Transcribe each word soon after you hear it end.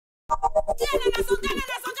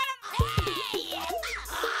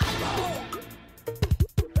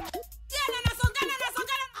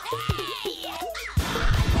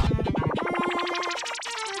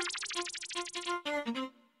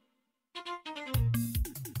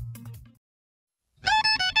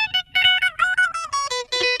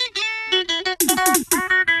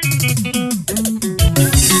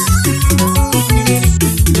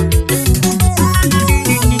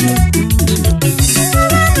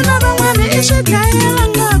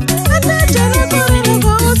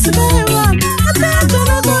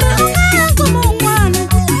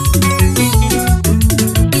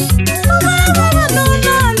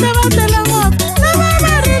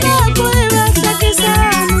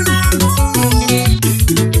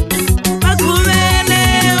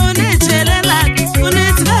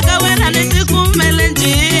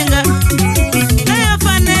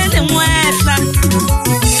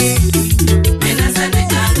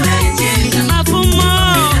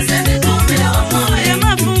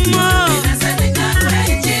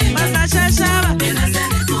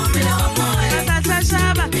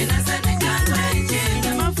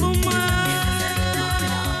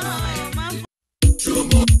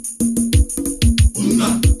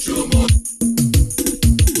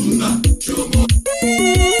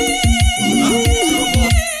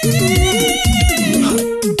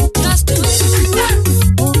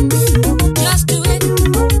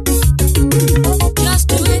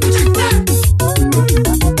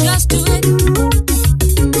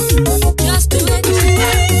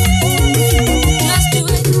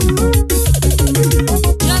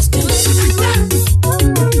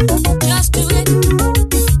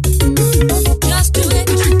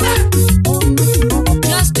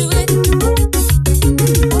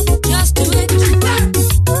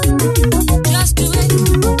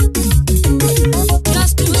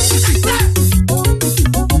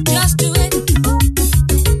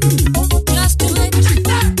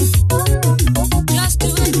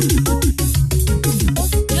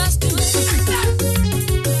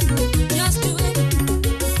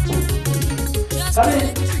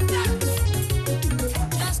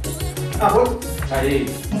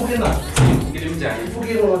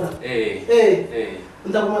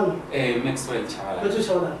Maxwell Chavala. Betu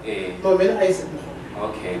Chavala. No, men Isaac.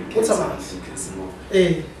 Okay. What's up?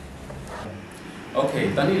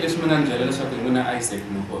 Okay, tani leswi mina njela leswaku n'wina Isaac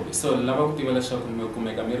Muhobe. So lava ku tiva leswaku mi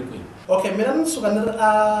kumeka mi ri kwihi? Okay, mina ni suka ni ri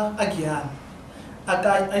a Giyani.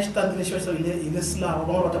 Aka a xitandi lexi va hi le Silava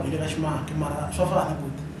va nga va ta bile ka Ximaki mara swa fana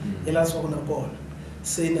kuti. Hi laha swa ku ni ri kona.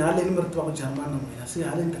 Se ni haleni mi ri tiva ku Jerman na mina. Se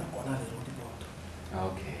haleni tirha kona le Rotiport.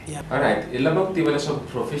 Okay. Yeah. All right. Hi lava ku tiva leswaku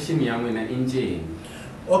profession ya n'wina i ncini?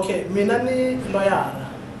 Okay, mina ni lawyer.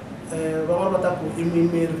 Va nga va ta ku i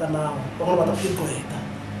mimiri ka nawu. Va nga va ta ku i poeta.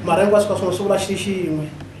 Mara hinkwaswo ka swona swi vula xixin'we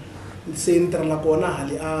se ni tirhela kona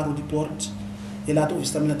hali a Rotiport hi laha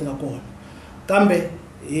tiofisi ta mina ti nga kona kambe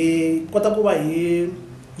hi kota ku va hi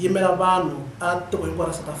yimela vanhu a tiko hinkwaro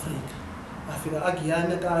ra South Africa a fika a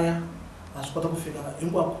Giyani kaya a swi kota ku fika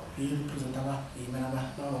hinkwako hi representa vanhu hi yimela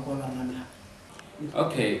vanhu va kona na mina.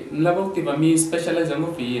 Okay, ni lava ku tiva mi specialize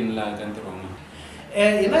ngopfu yini laha ka ntirho wa n'wina?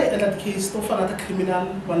 Hina hi endla ti-case to fana ta criminal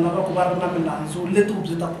vanhu lava ku va ri na milandzu leti ku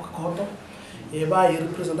byi ta khoto va hi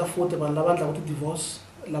representa futhi vanhu lava endlaka ti-divorce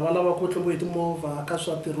lava lava ku tlumbiwa hi timovha ka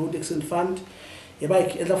swa ti-road accident fund hi va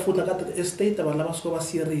hi endla futhi na ka ti-estate vanhu lava suka va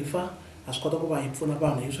siye rifa ha swi kota ku va hi pfuna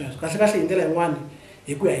vanhu hi sweswo kahle kahle hi ndlela yin'wani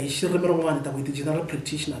hi ku ya hi xirimi rin'wani ta ku hi ti-general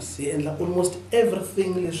practitioners hi endla almost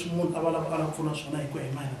everything leswi munhu a va lava a lava ku pfuna swona hi ku ya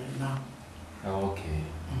hi mayelana nawu. Okay.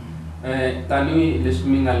 Tanihi leswi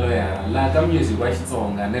mi nga loyara laha ka music wa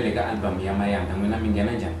Xitsonga na le ka album ya Mayanda n'wina mi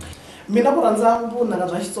nghena njhani? Mina ku rhandza vunanga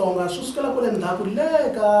bya Xitsonga swi sukela kule ndzhaku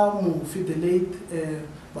le ka mufi the late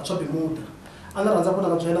MATSHWA'S Bimuda a ni rhandza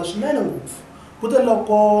vunanga bya yena swinene ngopfu kute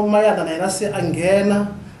loko Mayanda na yena se a nghena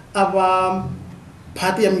a va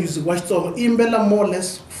party ya music wa Xitsonga i yimbelela more or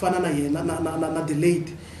less ku fana na yena na the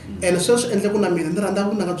late and sweswi endle ku na mina ni rhandza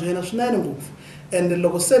vunanga bya yena swinene ngopfu and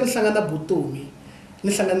loko se ni hlangana Butomi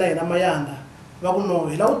ni hlangana na yena Mayanda va ku no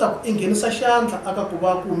hi laha u ta ku i nghenisa xandla aka ku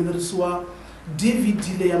va ku humelerisiwa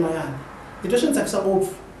DVD leya Mayanda. Ito swi tsakisa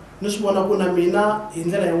ngopfu ni swi vona ku na mina hi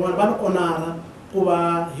ndlela yin'wana va ni onara ku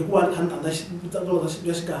va hi ku va ni kha ni rhandza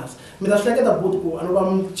ya xikasi mina swi hleketa buti ku a no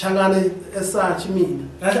va muchangani esachi mina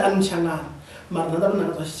kahle a ni muchangani mara rhandza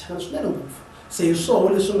vunanga bya xichangani swinene ngopfu se hi swoho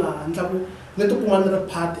leswi nga endla ku ni tikuma ni ri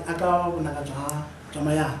party aka vunanga bya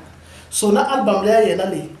Mayanda. So na album leya yena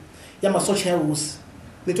leyi ya masocha ya Hosi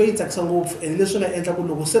ni twa yi tsakisa ngopfu and leswi nga endla ku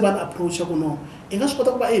loko se va ni approach ku no i nga swi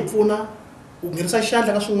kota ku va hi pfuna u nghenisa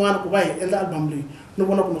xandla ka swin'wana ku va hi endla album leyi ni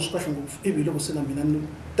vona ku no swi kahle ngopfu ivi loko se na mina ni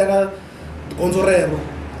teka gondzo rero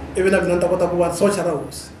ivi na mina ni ta kota ku va socha ra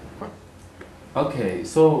hosi. Okay,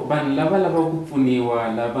 so vanhu lava lava ku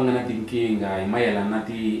pfuniwa lava nga na tinkingha hi mayelana na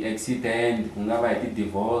ti-accident ku nga va hi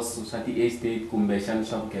ti-divorce swa ti-estate kumbe xana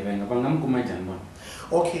swa vugevenga va nga mi kuma njhani vona?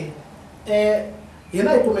 Okay,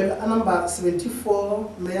 hina hi kumeka a number 74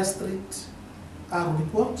 Mayor Street a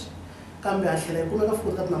Roodepoort, kambe ha tlhela hi kumeka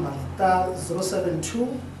futhi ka tinambara ta 072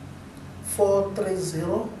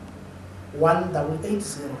 430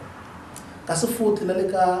 1880 kasi futhi na le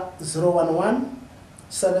ka 011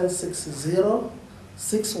 760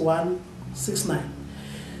 6169.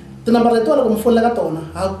 Tinambara letiwa loko mi fonela ka tona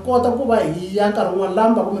ha kota ku va hi ya nkarhi wun'wana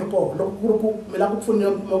lamba ku mi ri kona loko ku ri ku mi lava ku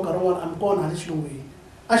pfuniwa nkarhi wun'wana a mi kona hale xilungwini.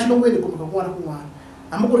 A xilungwini kumbe ka kun'wana na kun'wana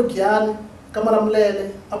hambi ku ri Giyani ka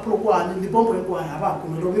Malamulele a Polokwane Limpopo hinkwayo ha va ha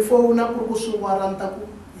kumi. Loko mi fona ku ri ku swi warranta ku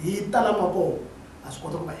hi ta lama kona ha swi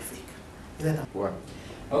kota ku va hi fika.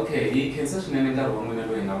 Okay, hi khensa swinene nkarhi wa n'wina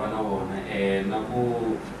lowu hi nga va na wona na ku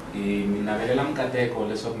mi navelela mikateko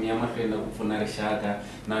leswaku mi ya mahlweni na ku pfuna rixaka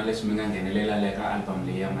na leswi mi nga nghenelela le ka album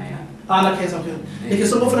leyi ya Mayanda. Na khensa phela ni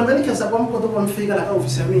khensa ngopfu na mina ni khensa ku va mi kota ku va mi fika laha ka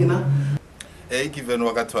hofisi ya mina. Given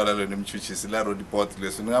wakatwala lo ni mchuchisi la Roodepoort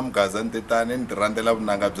leswi ni nga mugaza ni tetani ni tirandela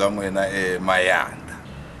vunanga bya n'wina Mayanda.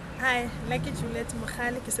 Hi, Lucky Juliet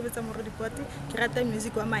Mokhale ke sebetsa mo Roodepoort ke rata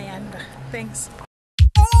music wa Mayanda. Thanks.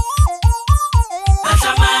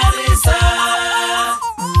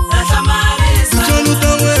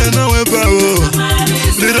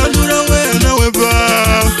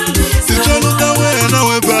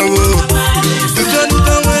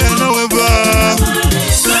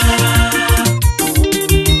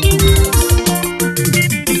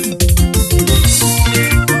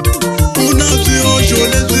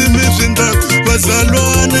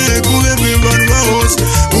 Bazalwane kuwe vanhu va Hosi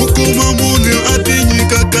ukuma munhu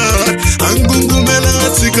atinyika nkarhi angungumela a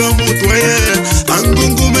tshika muti wa yena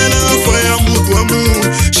angungumela a faya muti wa munhu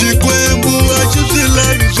Xikwembu a xi swi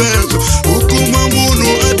lavi sweswo ukuma munhu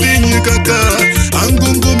atinyika nkarhi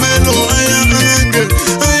angungumelo a ya ange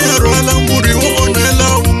a ya rhwala murhi wo onhela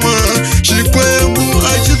un'wana Xikwembu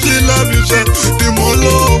a xi swi lavi sweswo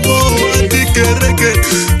timholovo a tikereke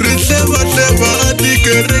ri hleva a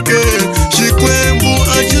tikereke Xikwembu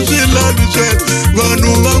a xi swi lavi sweswo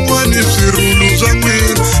vanhu van'wani swirhulu swa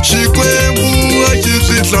n'wina Xikwembu a xi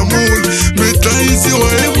swi hlamula mi dlayisiwa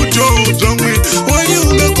hi vudyoho bya n'wina wayi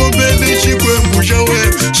u nga kombeli Xikwembu xa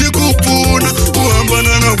wena xi ku pfuna ku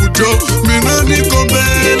hambana na vudyoho mina ni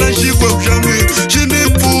kombela Xikwembu xa mina xi ni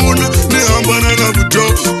pfuna ni hambana na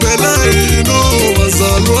vudyoho phela hino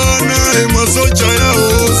vazalwana hi masocha ya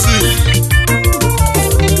Hosi.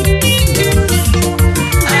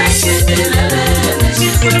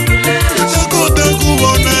 Kota ku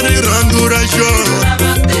vona rirhandzu ra xona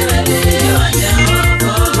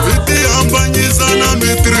hi ti hambanyisa na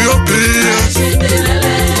mitiri yo biha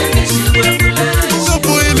nga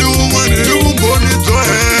boheli un'wana hi vumbhoni byo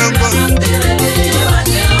hemba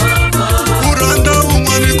ku rhandza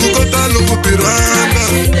un'wana ku kota loko ti rhandza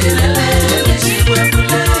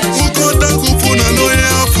ku kota ku pfuna loyi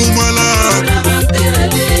a pfumalaka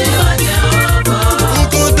ku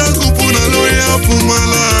kota ku pfuna loyi a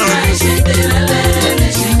pfumalaka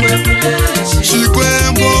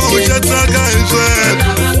Xikwembu xa tsaka hi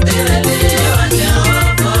sweswo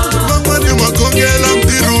van'wani ma khongela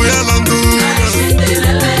ntirho ya landula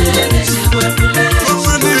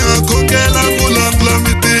van'wani ha khongela ku landla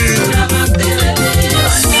mitirho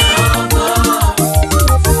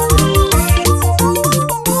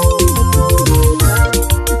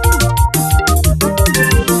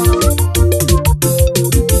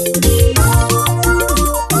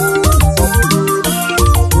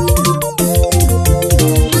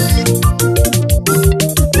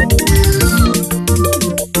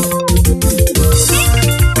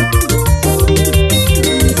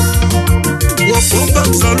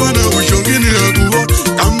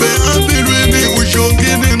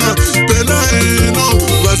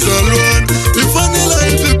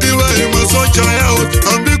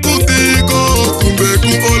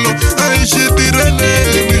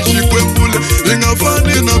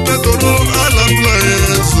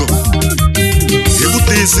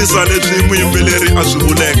leswi muyimbeleri a swi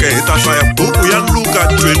vuleke hi ta hlaya buku ya Luka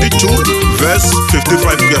 22 verse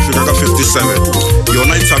 55 ku ya fika ka 57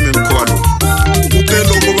 yona yi tshame mukhuva lowu ku te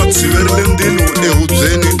loko va tshiverile ndzilo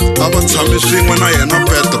ehubyeni a va tshame swin'we na yena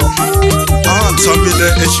Petro a tshamile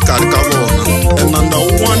exikarhi ka vona enanda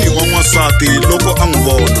wun'wani wa n'wansati loko a n'wi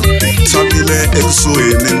vona tshamile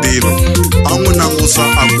ekusuhi ni ndzilo a n'wi langusa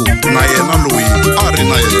a ku na yena loyi a ri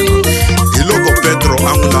na yena hi loko Petro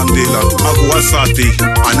a n'wi landzela a ku wasati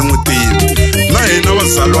a ni n'wi tivi. Na hina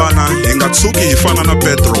vazalwana hi nga tshuki hi fana na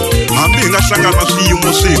Petro, hambi hi nga hlangana na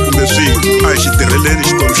swiyimo swihi kumbe swihi, a hi xi tirheleni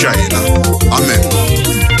Xikwembu xa hina. Amen.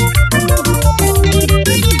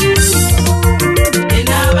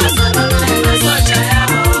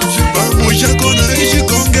 Xibamu xa kona i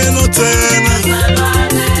xikongelo ntsena,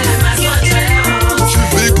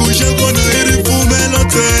 xifiku xa kona i ripfumelo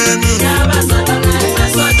ntsena.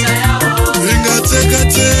 Hi nga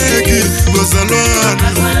tsekatseki vazalwana,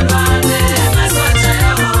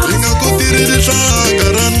 hi nga kotiri rihlanga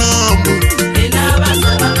ra nambu,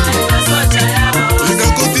 hi nga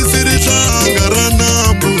kotisi rihlanga ra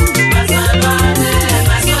nambu.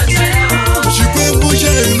 Xikwembu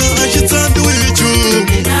xa hina a xi tsandziwi hi nchumu,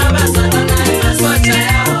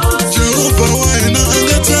 Jehovha wa hina a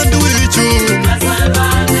nga tsandziwi hi nchumu.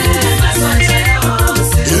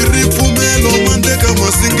 Hi ripfumelo mandeka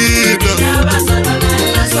masingita,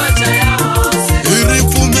 hi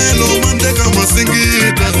ripfumelo mandeka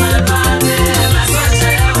masingita.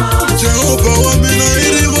 Jehovha wa mina i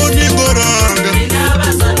rivoningo ranga,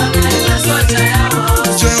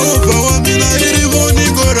 Jehovha wa mina i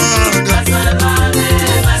rivoningo ranga.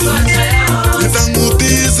 Hi ta n'wi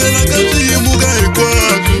tiyisela ka swiyimo ka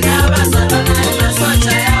hinkwaswo,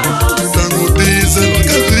 hi ta n'wi tiyisela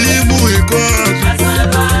ka swiyimo hinkwaswo.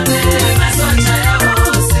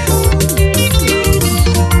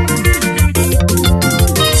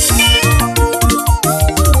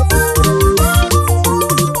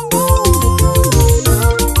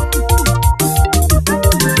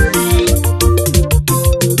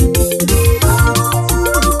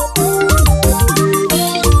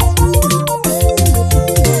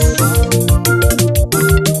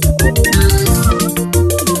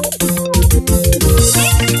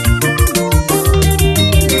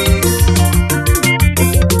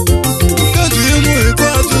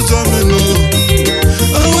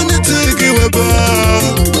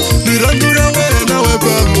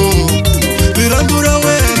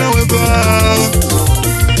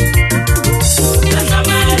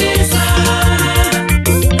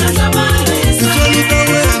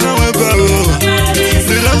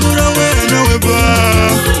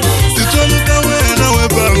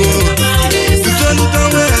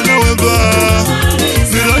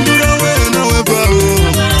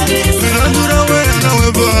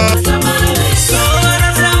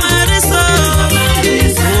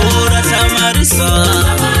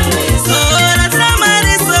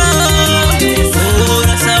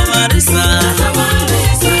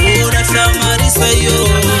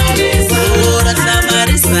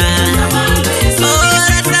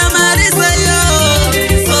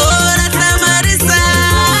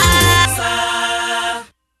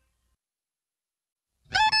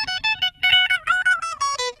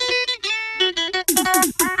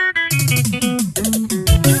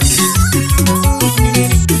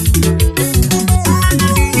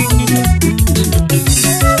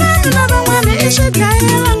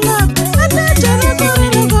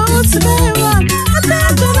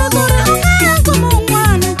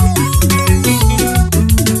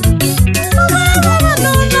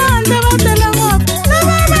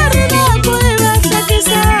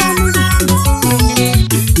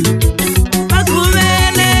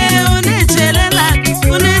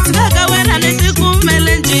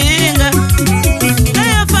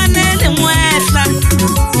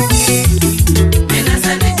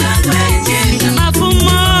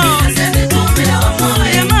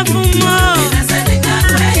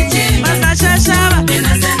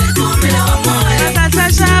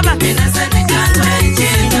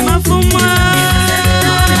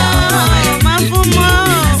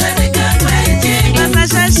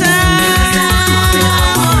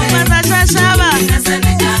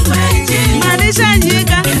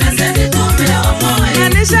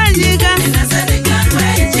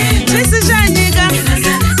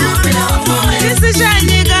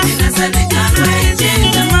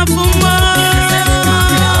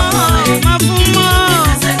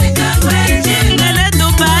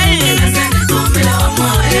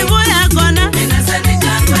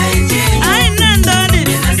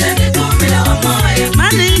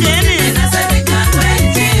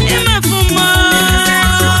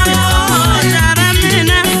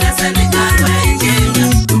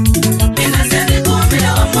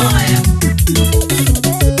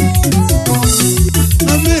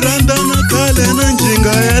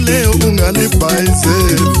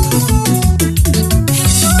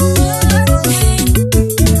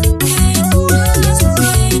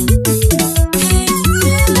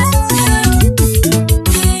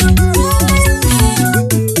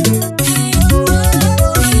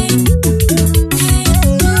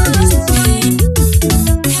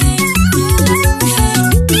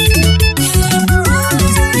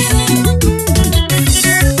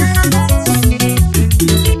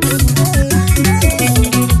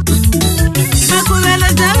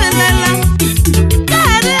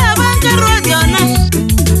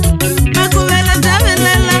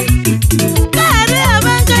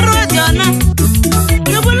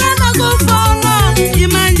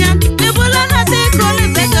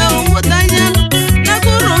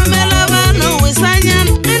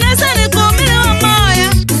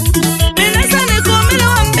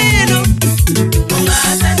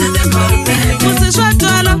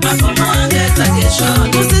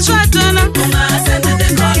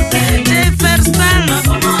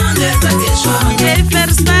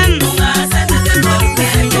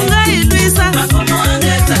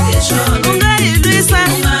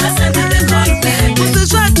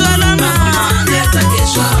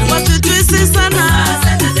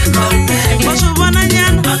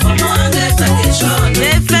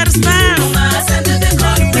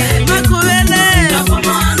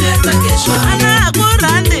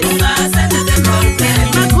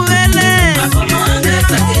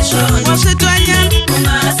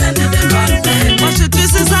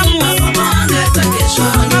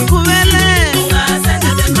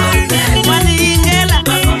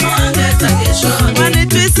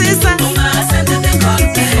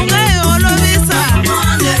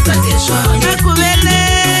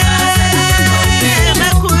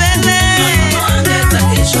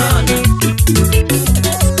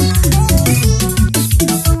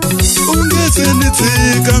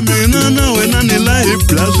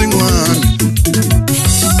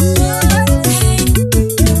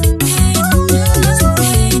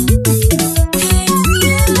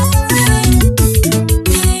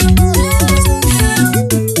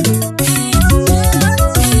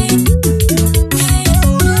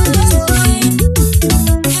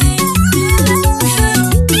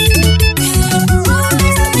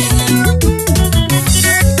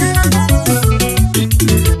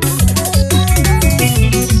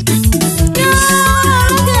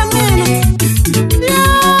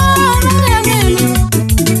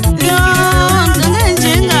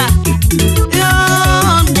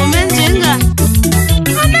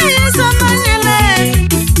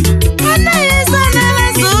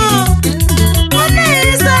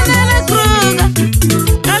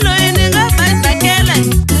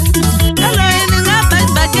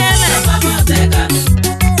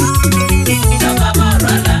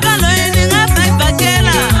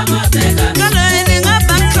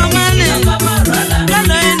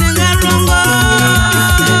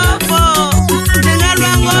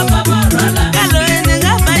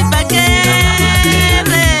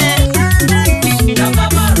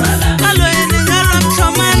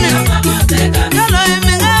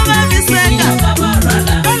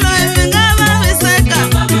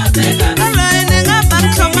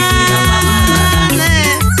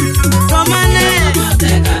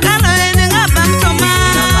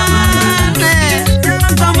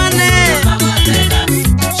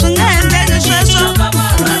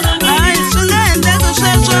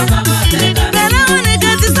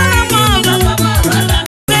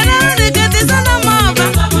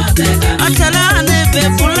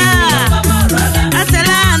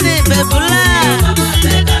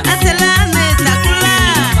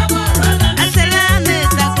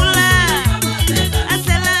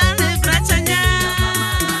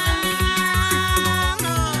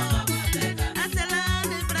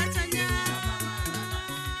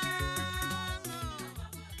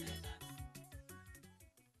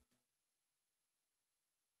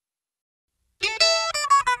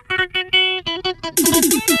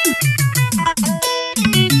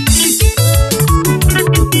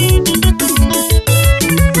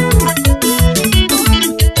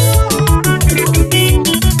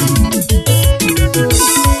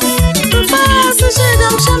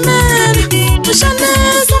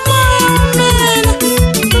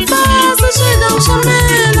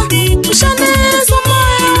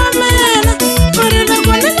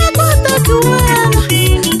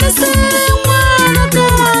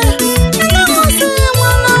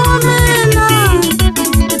 Woman.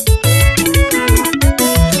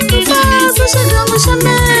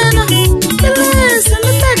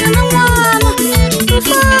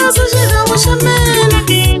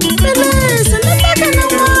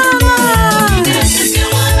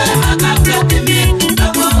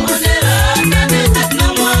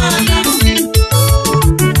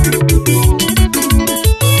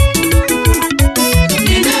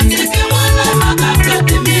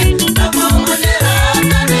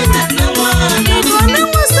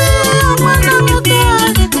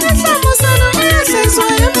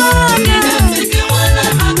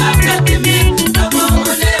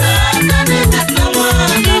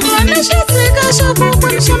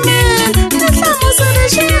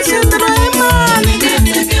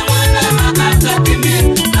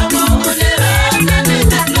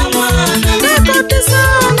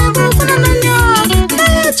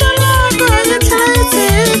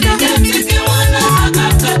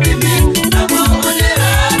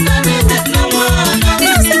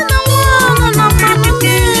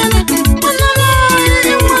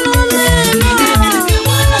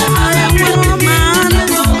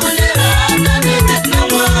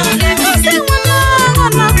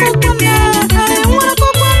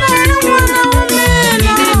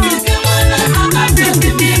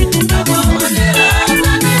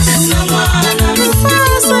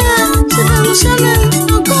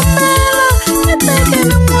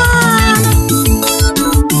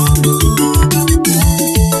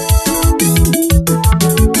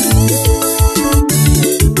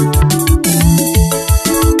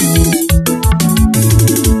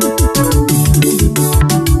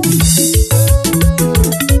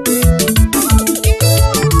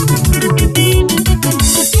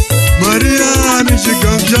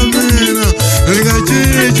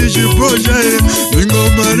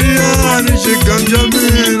 xigangi xa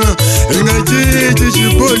mina hi nga cinci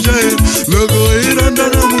xiboho xa hina loko hi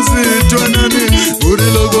rhandzana musitwanani ku ri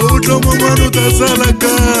loko u tloma n'wana u ta sala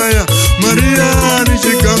kaya mariyani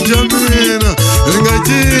xigangi xa mina hi nga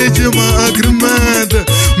cinci ma-agreement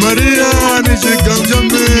mariyani xigangi xa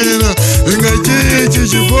mina hi nga cinci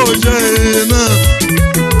xiboho xa hina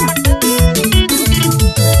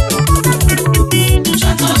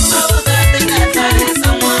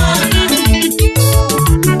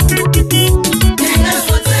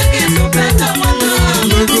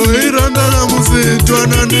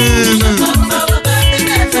musitwananina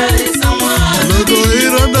loko hi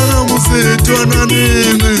rhandzana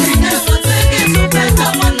musitwananini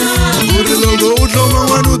ku ri loko u tloma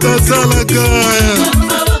n'wana u ta sala kaya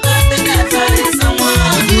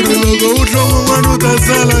ku ri loko u tloma n'wana u ta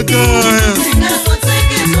sala kaya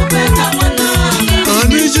a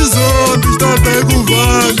ni xizondi xi tata hi ku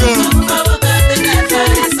vhaka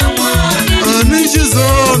a ni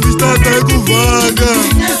xizondi xi tata hi ku vhaka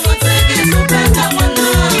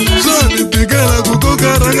swa ni tikela ku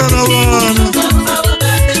koka ranga na vana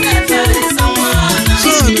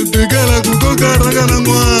swa ni tikela ku koka ranga na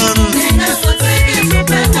n'wana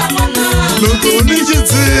loko ni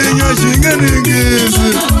xitsinya xi nga ningisi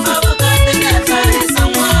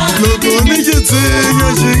loko ni xitsinya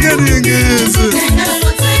xi nga ningisi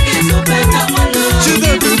xi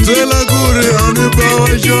ta tibyela ku ri a ni bawa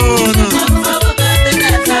xona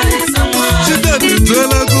xi ta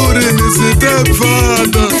tibyela ku ri ni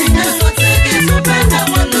sitepfata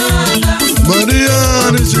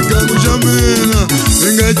mariyani xigangu xa mina hi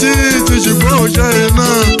nga cinci xiboho xa hina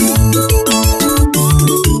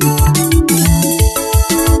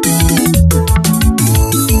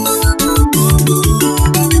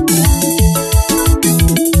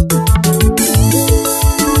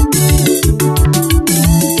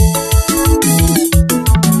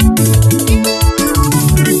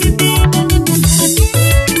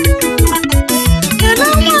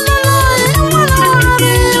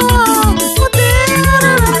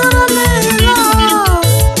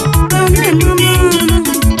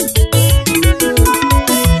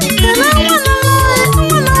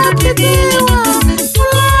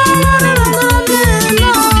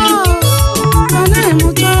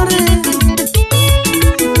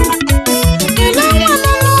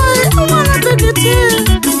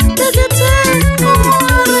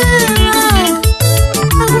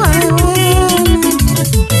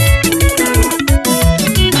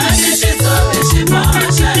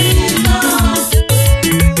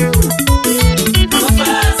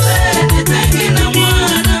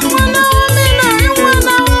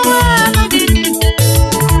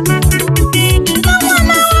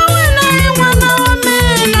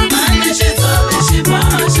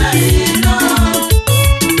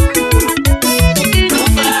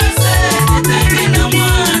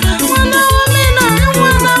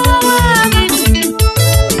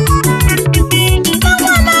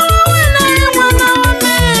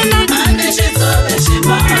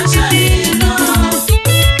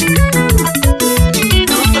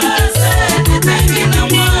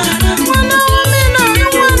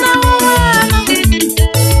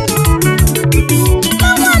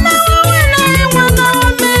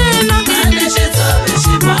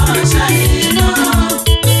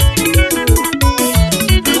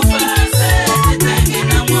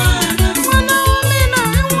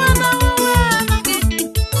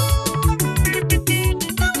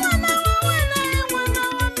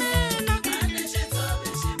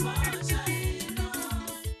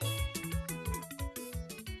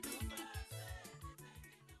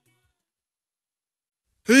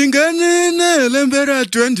Inganine lembera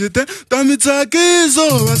 2010 tamitsakizo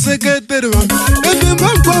vaseketeri vangu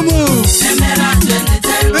evimba mkwamo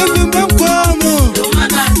evimba mkwamo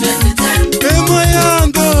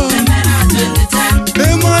emayando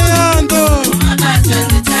emayando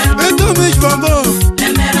etomishvambo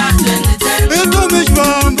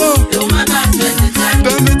etomishvambo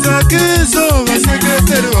tamitsakizo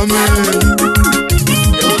vaseketeri vangu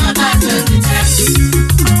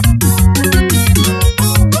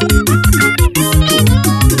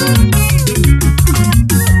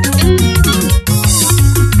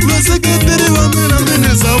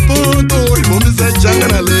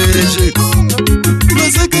jangana leje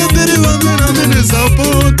maseketeri wa mina mini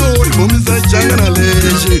sapoto ibomisa jangana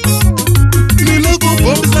leje nila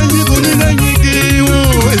kubomisa nyiko nina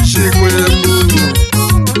nyikiwo exikwembu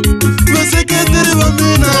maseketeri wa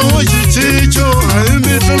mina oxichicho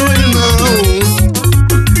hayimitlo inawo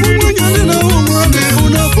umwanyani na umwani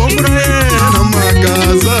una bombra yena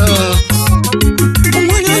magaza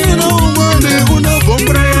umwanyani na umwani una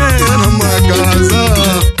bombra yena magaza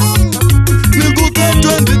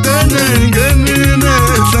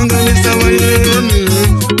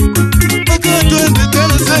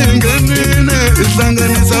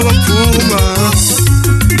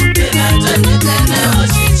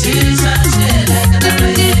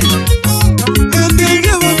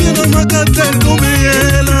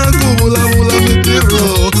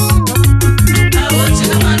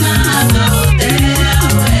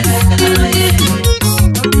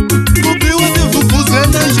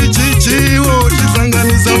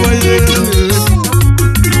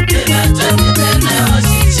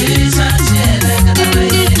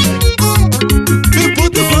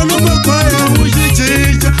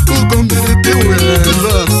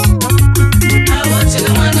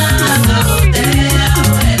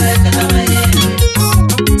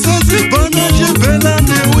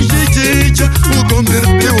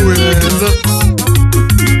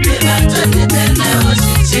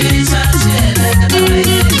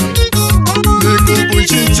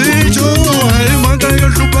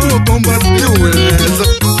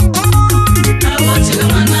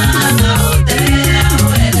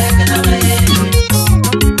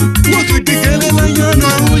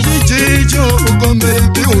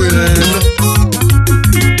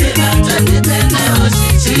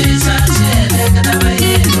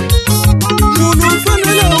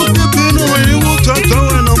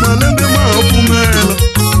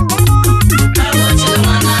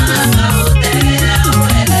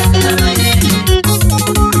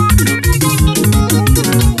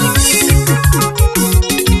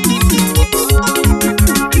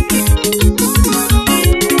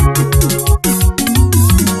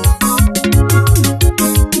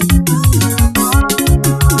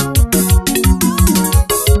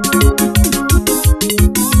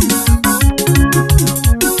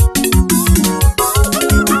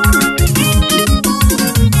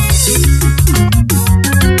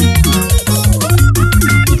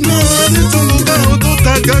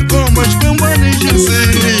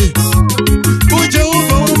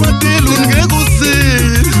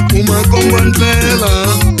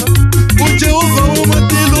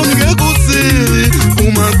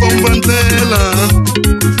makomba ndlela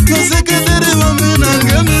vaseketeri va mina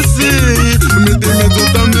ngemisi mitimitsu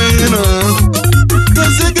ta mina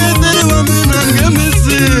vaseketeri va mina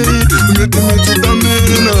ngemisi mitimitsu ta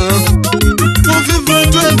mina ufiva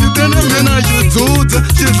 2010 mina xidzudza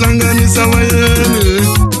xihlanganisa vayeni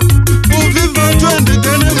ufiva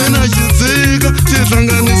 2010 mina xidzika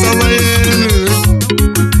xihlanganisa vayeni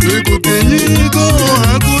hi ku tinyiko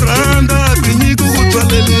ha ku rhandza tinyiko ku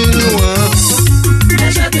tswaleliwa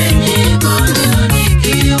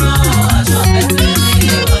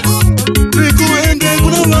hi ku endle ku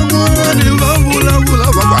na van'wani va vulavula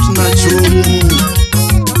va ka swi na nchumu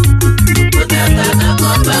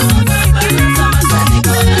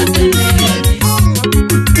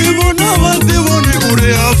i vona va ti voni ku ri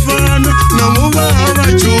ha fana na vo va hava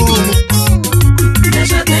nchumu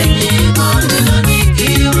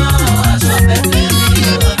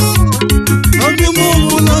hambi mo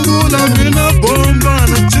vulavula mina bomba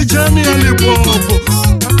na cincani ya lipopo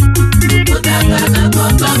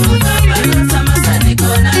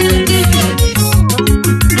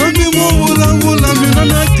hambi mo vulavula mina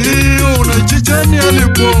na tiyo na cincani ya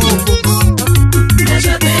lipopo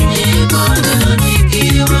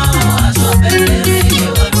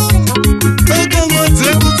eka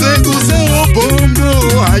n'watsekutseku se wo bombo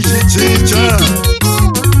a xi cinca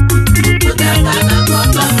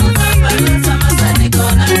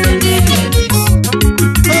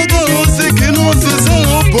eka hosi kinosi se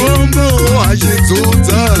wo bombo a xi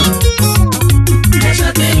dzudza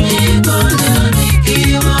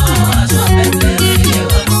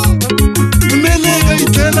meleka yi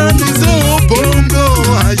tlhelani se wo bombo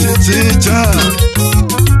a xi cinca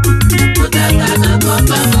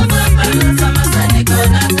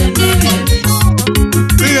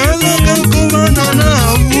ihalaka ku vana na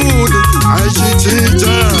havuli a xi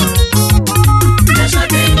cinca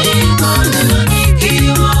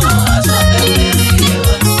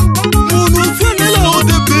munhu u fanele u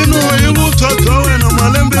tiphiniwa hi vutshwa bya wena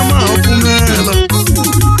malembe ma ha pfumela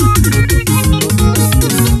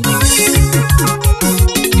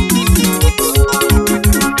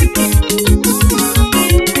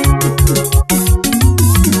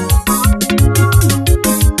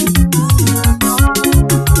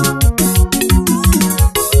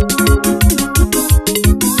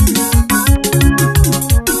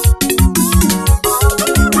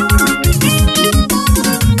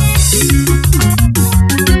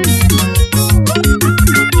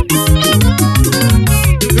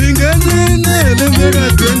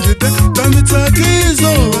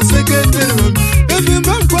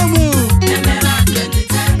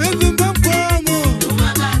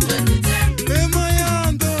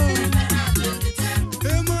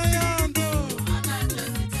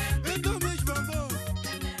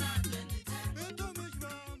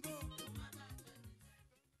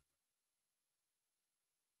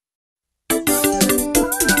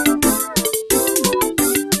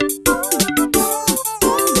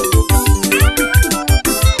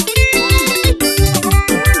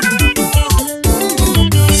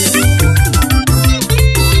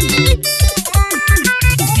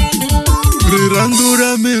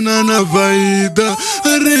Rirandura mina na vaida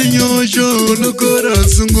rinyosho lukora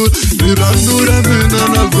sungu rirandura mina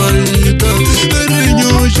na vaida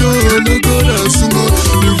rinyosho lukora sungu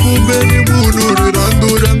nifumbe ni munu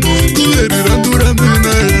rirandura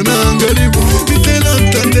mina enangaribu itela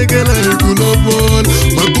mtandekela ikulobol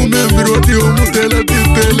makume mbiroti omutela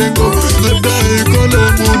titelengo adai kolo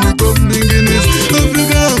munu komninginis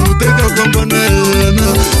Afrika muteka pambana yana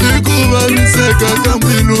ikuvaniseka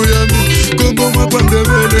kamwinu yami Kongo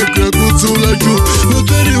mapandevele krakutsula ju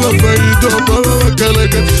Noteri wapaido baba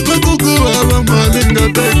wakalaka Makuku waba malinga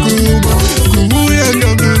taikuma Kuhuya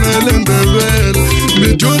kamina lendevele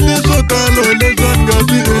Mijoni sotalo lezanga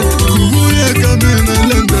bie Kuhuya kamina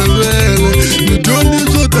lendevele Mijoni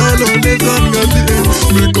sotalo lezanga bie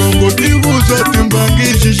Mikongo divuza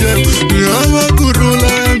timbangi shishem Mihawa kurula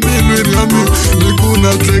ya milwini yami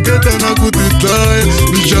Mikuna tseketa na kutitaya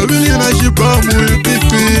Mishabili na shipamu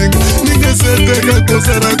itipinga Ningeseteka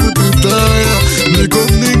kosera kutitaya Niko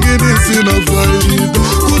ningini sina faida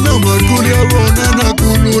Kuna makuli ya wana na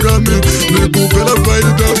kulurami Nikupela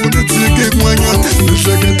faida unitiki mwanya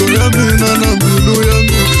Nisheketo ya mina na milu ya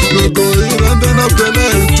mi Noko iranda na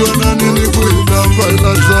pela itwana nini kuita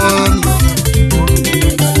faida sana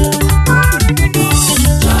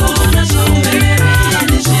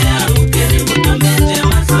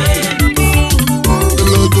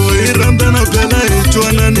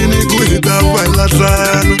Chwana nini kuhita waila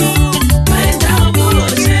sana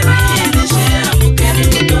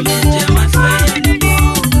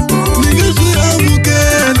Nigesi ya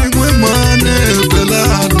mukeli mwe mane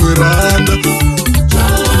Pela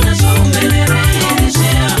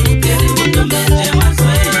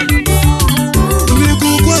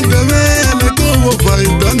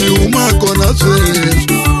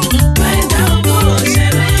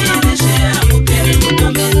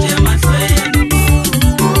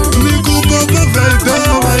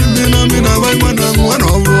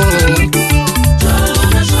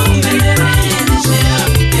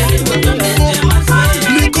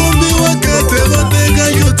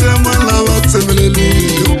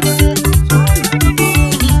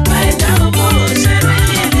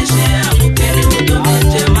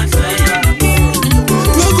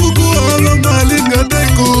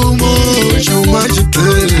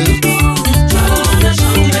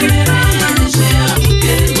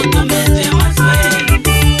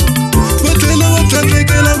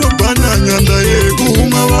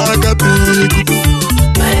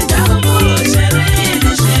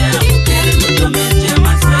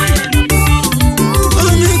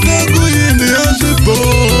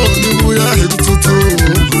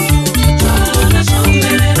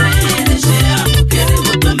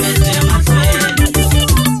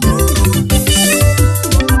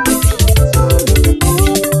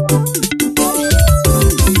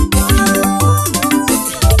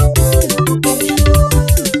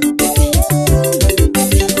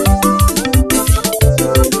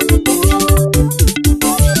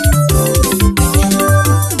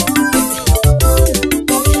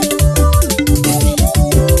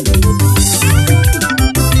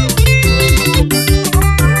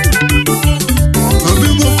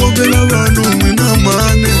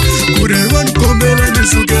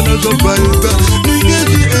swo bayita ni nge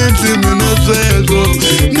swi endli mina sweswo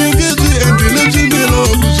ni nge swi endli leswi mi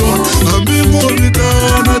lavaka swona hambi mo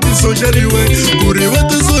vitana ti-social way ku ri va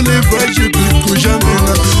ta solivha xiphiqo xa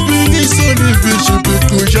mina mi nge solivhi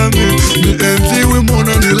xiphiqo xa mina mi endliwi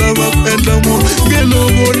mona ni lava ku endla mona nge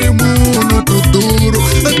lovoli munhu ku duru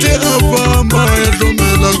a tle a famba ya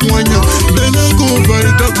hlomela kun'wanyana bela ku va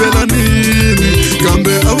yi ta bela nini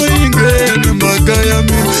kambe a va yi ngheni mhaka ya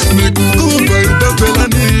mina ni ku va yi ta bela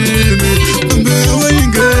nini kambe a va yi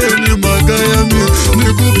ngheni mhaka ya mina ni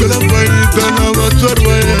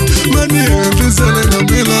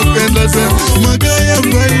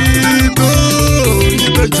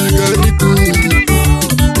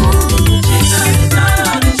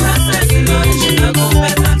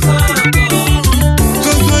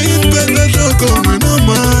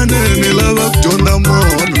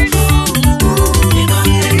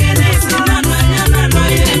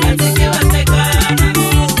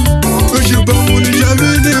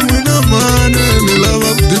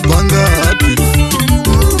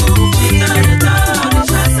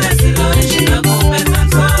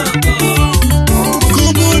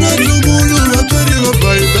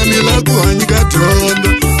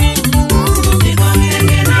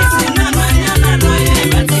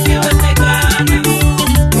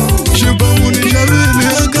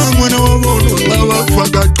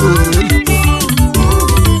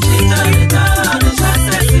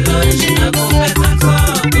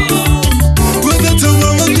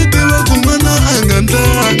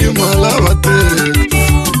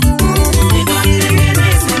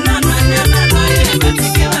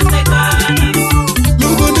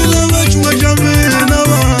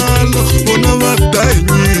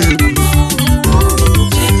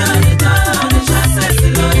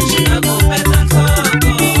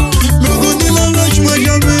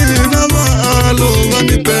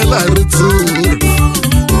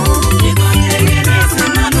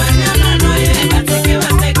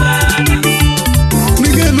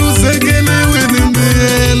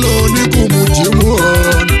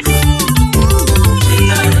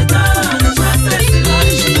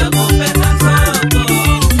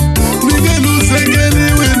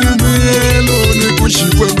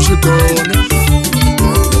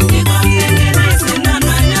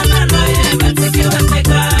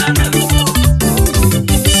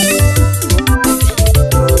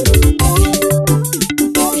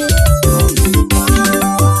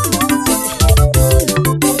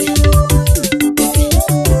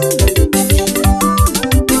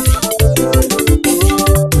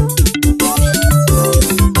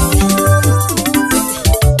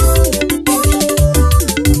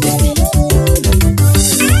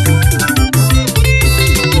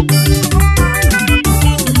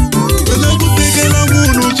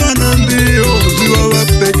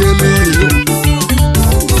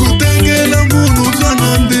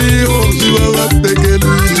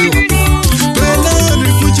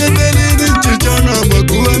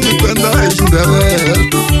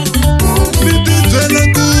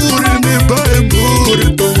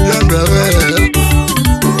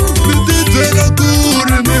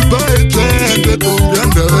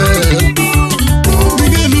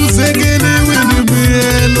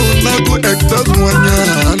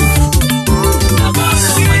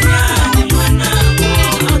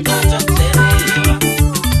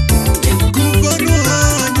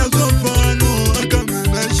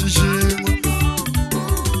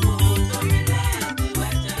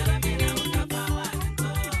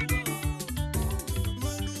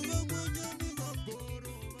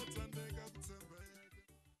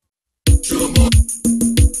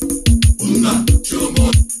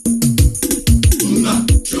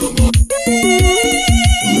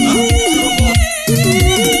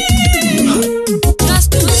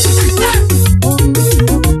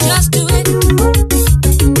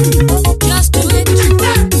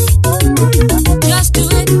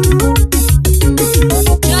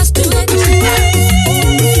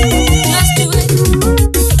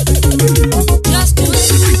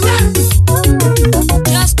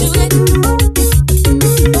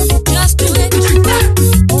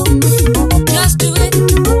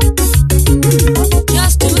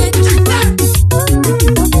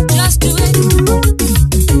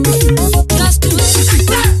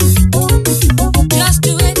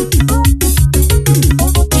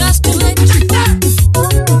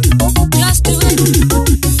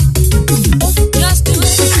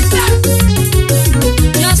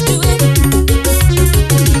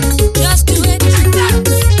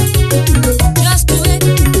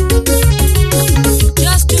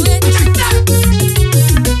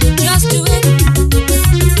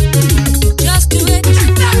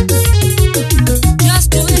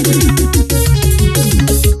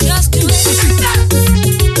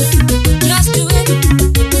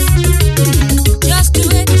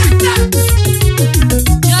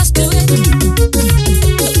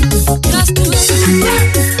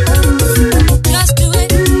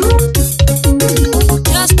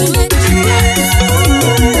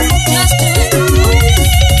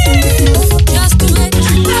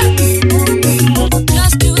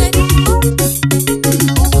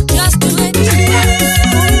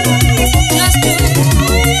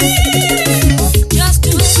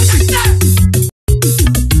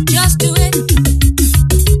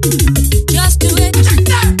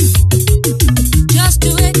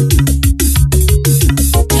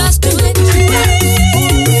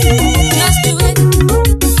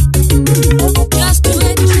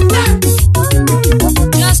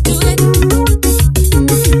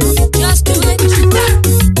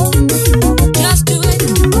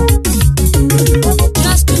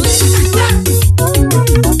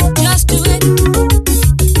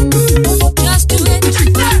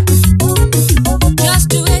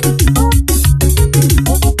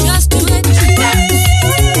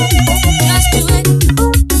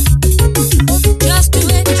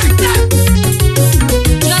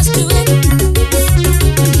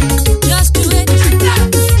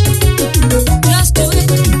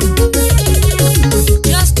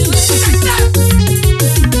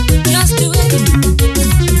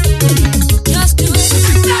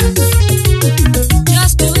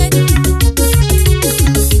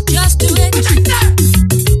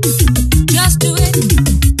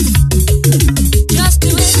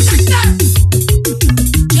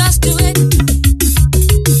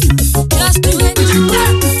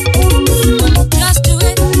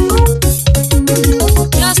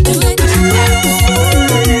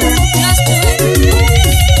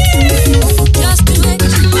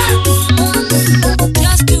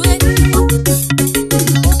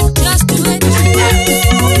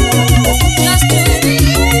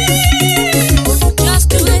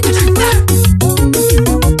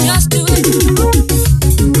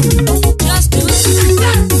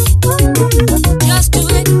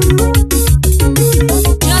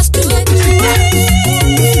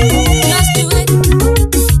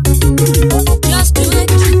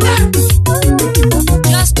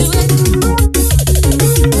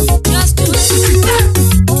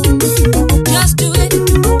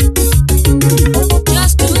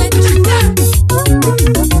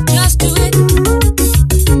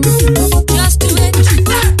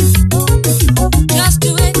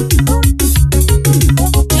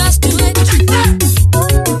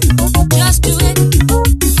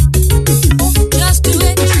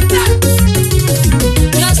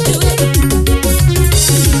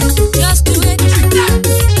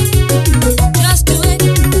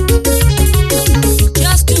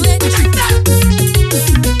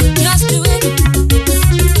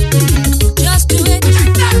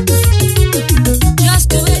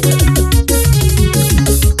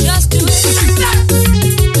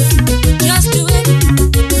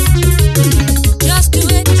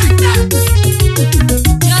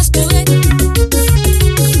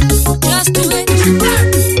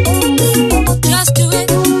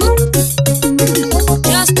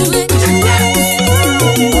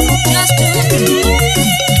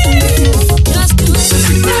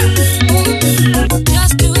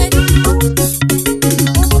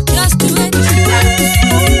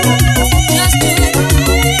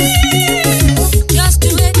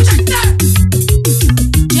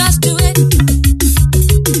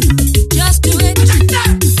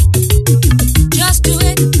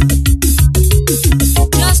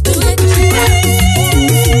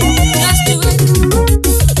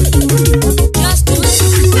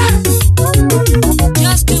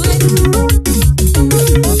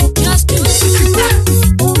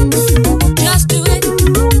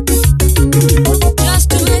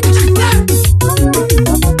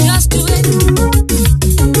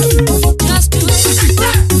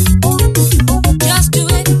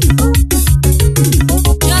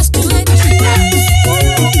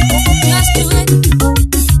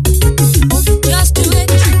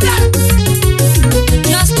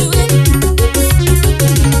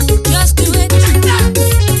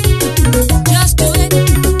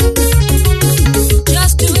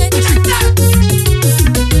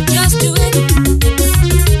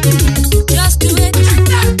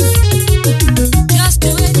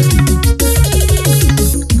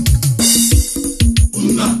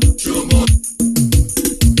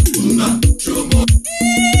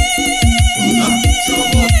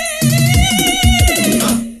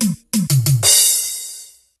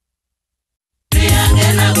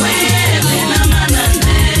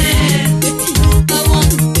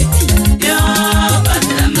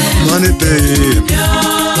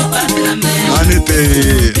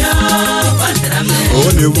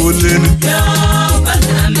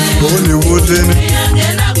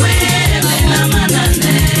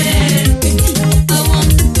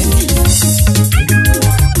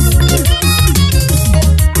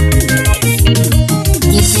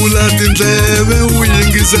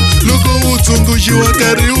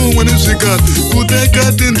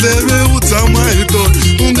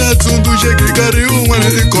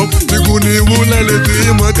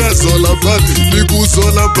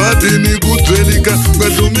Zola bati ni kutwelika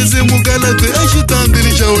Badumisi mukalete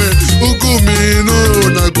ashitandilisha we Ukumino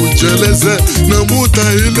na kucheleze Na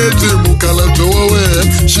muta ileti mukalete wawe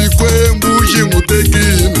Shikwembu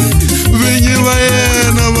shimutekini Vinyi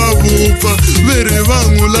vaye na mavupa Viri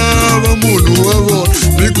vangulava munu wavo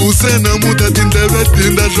Nikusena muta tindeve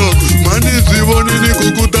tinda shok Mani zivoni ni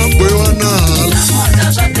kukutambwe wanala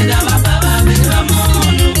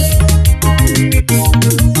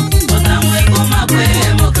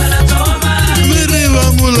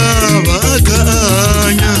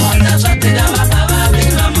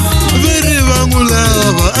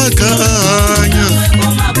Akanya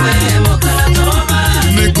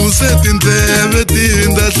Nikuseti ndeve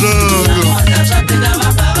tinda shoko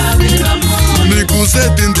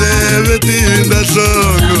Nikuseti ndeve tinda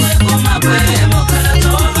shoko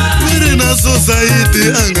Viri na society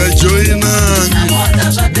anga joinanga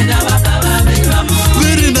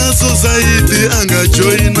Viri na society anga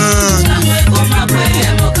joinanga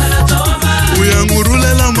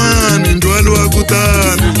Uyangurulela mani ndwalu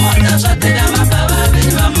wakutana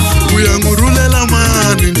Uyangurulela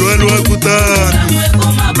mani ndwalu wakutana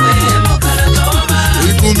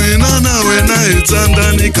Ikumina nawe na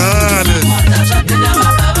itandani kale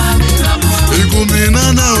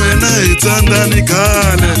Ikumina nawe na itandani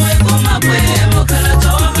kale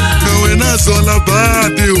Nawe na Zola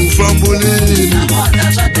bati ufambulini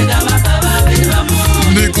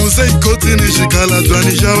Nikuse ikotini shikala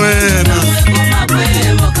dwani shawena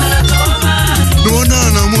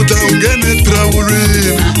Nuonana muta ungene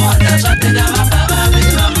traulini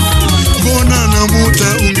Nuonana muta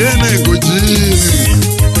ungene gojini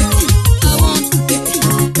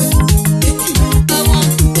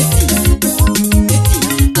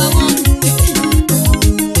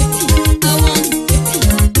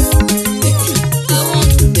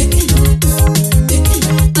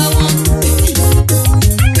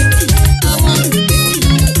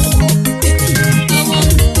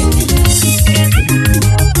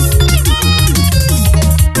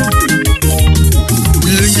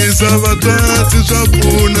Sabatwati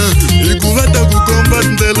swapuna Ikuvata kukomba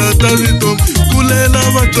ndela tavito Kulela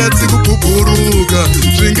vatwati kupupuruka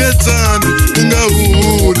Swingetsani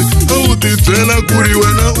ungahuri Utitwela kuri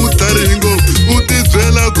wena utaringo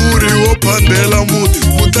Utitwela kuri wopandela muti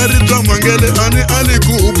Utaritwa mangele ani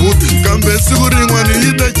alikubu Kambe sikuri ngwani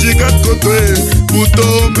hita chika kotwe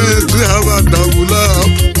Utome twi hava davula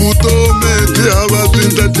Utome twi hava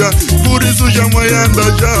twindaja Purisu ya Mayanda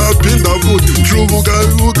ya pinda futi Shubuka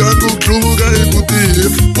ukangu klubuka ikuti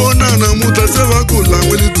Ponana muta seva kula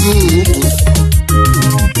mweli tumbu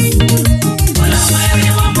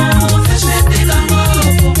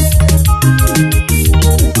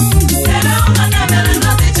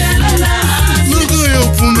Nuko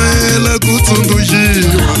yopumela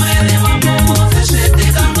kutundushiwa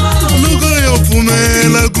Nuko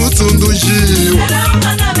yopumela kutundushiwa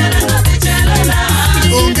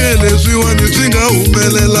Ongele zwiwani zinga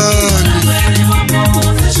umelela humelelani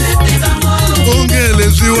onge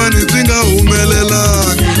leswiwani byi nga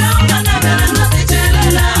humelelani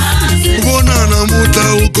vona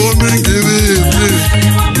namutlha u khome ngiviti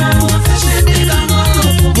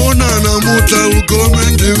vona namutlha u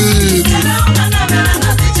khome ngiviti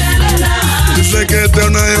miehleketo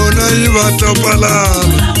na yona yi va tapalala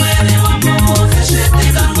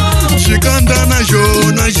xikandza na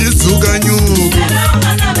xona xi tshuka nyuku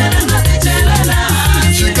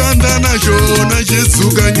xikandza na xona xi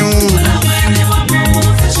tshuka nyuku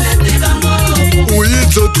u yi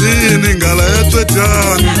tlotini nghala ya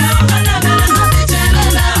twetyana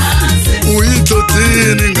u yi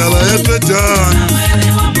tlotini nghala ya twetyana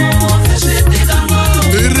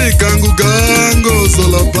i ri gangugango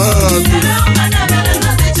Zola batu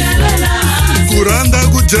ku rhandza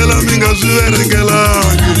ku jela mi nga swi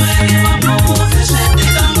verengelangi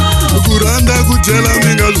ku rhandza ku jela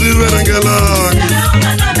mi nga swi verengelangi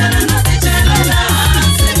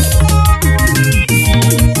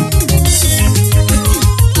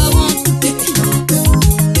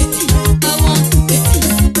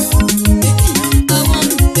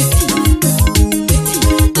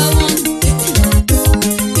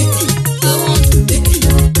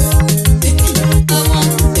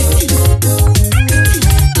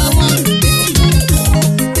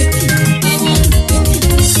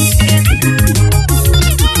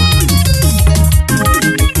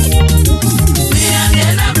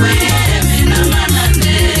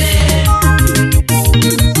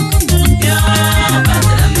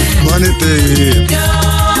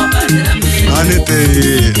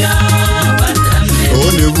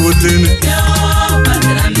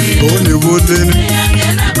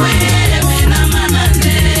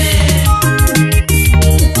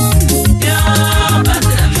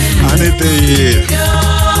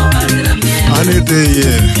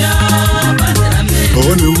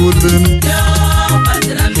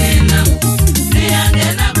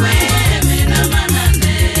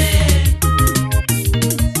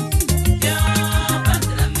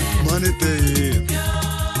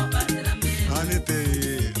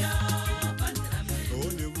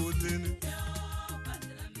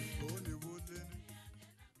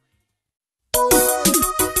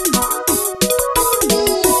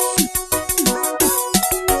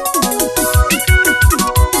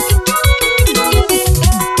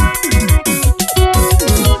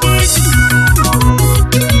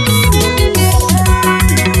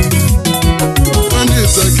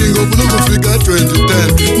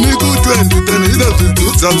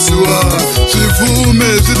swifume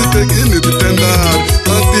swi titekini titendari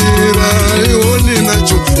vatirha hi holi na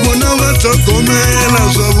chu vona va tlhogomela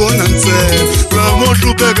swa vona ntsena lavo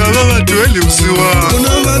hlupheka va va dyeli vusiwana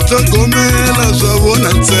vona va tlhogomela swa vona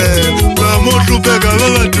ntsena lavo hlupheka va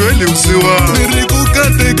va dyeli vusiwana ni ri ku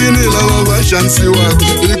katekini lava va xanisiwaka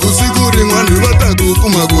hi ku siku rin'wana va ta ku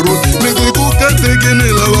kuma kurhula ni ri ku katekini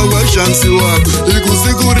lava va xanisiwaka hi ku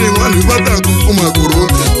siku rin'wana va ta ku kuma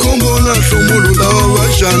kurhula khombo na nhlomulu lava va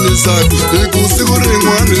xanisaka hi ku siku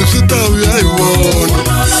rin'wana swi ta vuya hi vona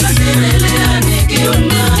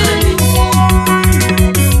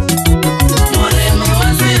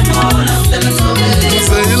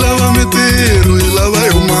se hi lava mitirho hi lava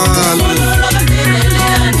yo mali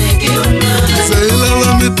se hi lava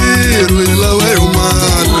mitirho hi lava yo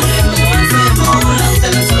mali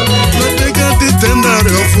va teka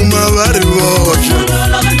titendari va fuma va ri voxe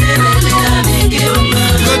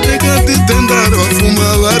va teka titendari va fuma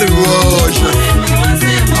va ri voxe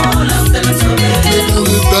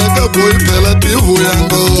vitaka boyi phela ti vuya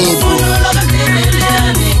ngopfu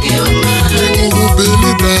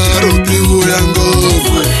vubilitaro ti vuya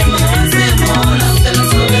ngopfu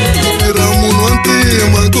tirha munhu wa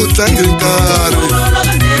ntima ku tlangi nkarhi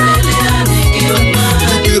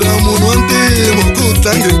tirha munhu wa ntima ku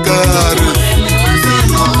tlangi nkarhi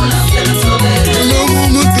lomu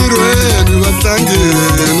mutirhweni va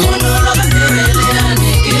tlangeni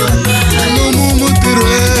lomu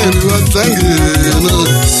mutirhweni va tlangeni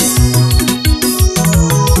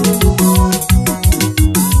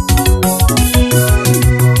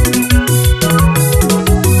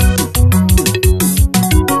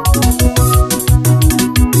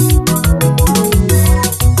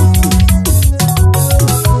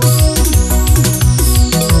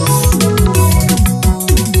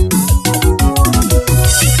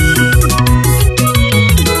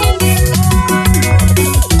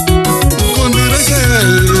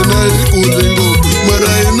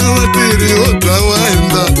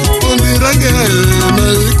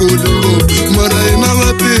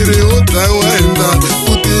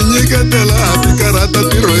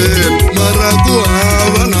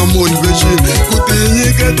motivation kuti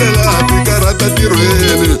nyiketela tikarata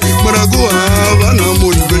tirweni mara ku hava na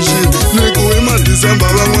motivation ni ku hi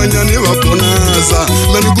madecember van'wanyani va bonasa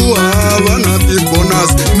lani ku hava na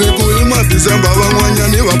tibonus ni ku hi madecember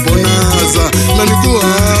van'wanyani va bonasa lani ku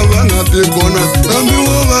hava na tibonus hambi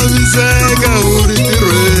wo vaviseka u ri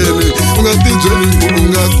tirweni u nga tibyeli ku u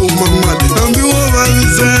nga kuma mali hambi wo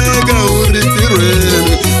vaviseka u ri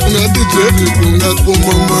tirweni u nga tibyeli ku u nga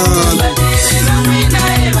kuma mali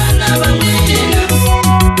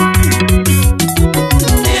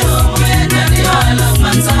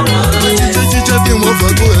cica timovha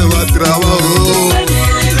ku he vatirha va hona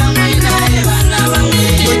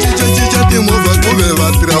cica timovha ku ve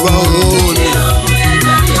vatirha va hona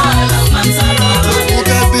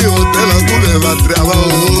uka tihotela ku ve vatirha va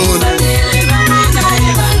hona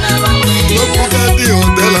uka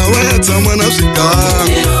tihotela va ya tshama na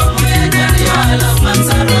swigangu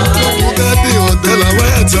uka tihotela va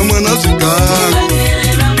ya tshama na swigangu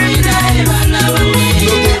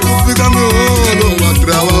loko ku fika miholo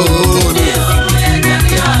vatirha va hona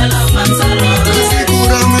siku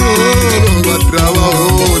ra miholo vatirha va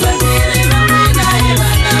hona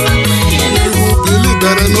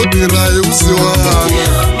vubilidara no tirha hi vusiwana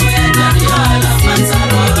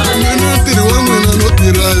mina ntirhi wa n'wina no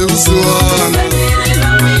tirha hi vusiwana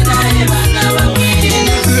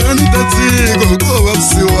a ni ta tshiko ko va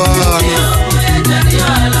vusiwana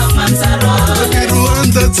ntirhi wa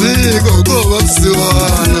ni ta tshiko ko va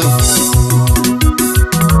vusiwana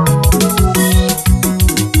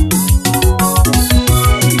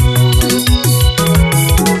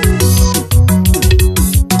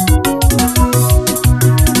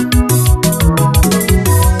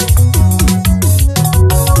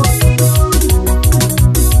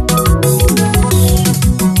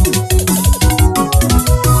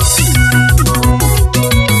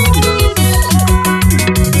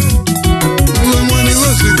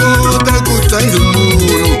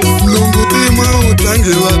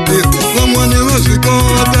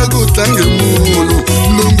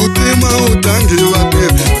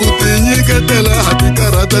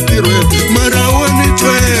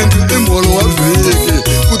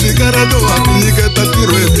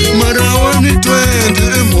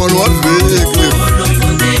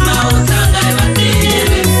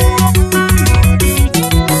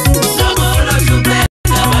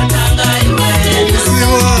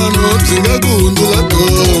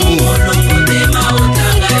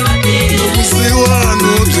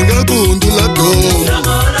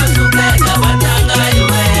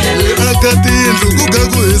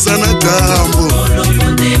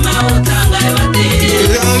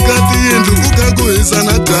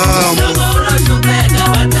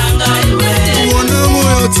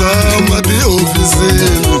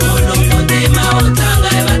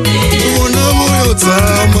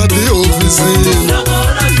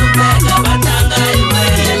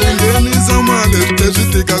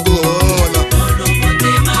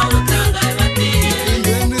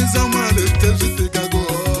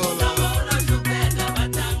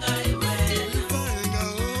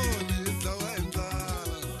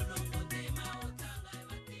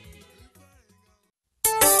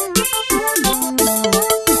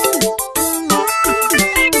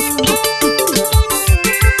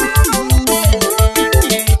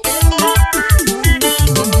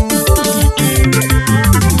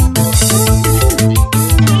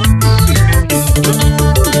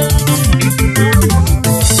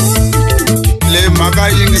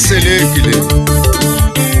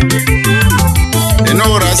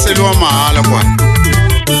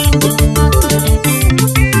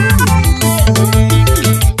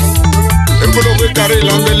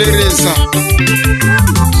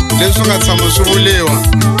leswi nga tshama swi vuliwa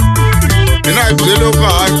mina hi byele ku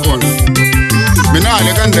hayi kona mina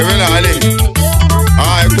hale ka ndlevela hale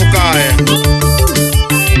hayi ku kaya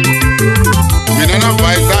mina na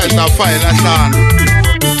vayita hi ta fa hi lahlana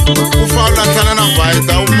ku fa u lahlana na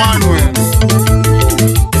vayita u mani wena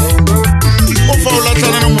ku fa u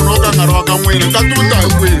lahlana na munhu wo ka nga ri wa ka n'wina ka tuta hi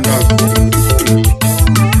kwini ka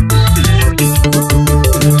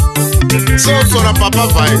se u sola papa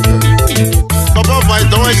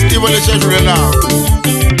vayita wa xitiva lexi a xulelaka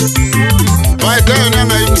vayita yona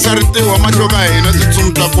nga yimisa ritiwa mahlo ka hina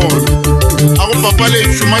titsumu ta kona a ku papa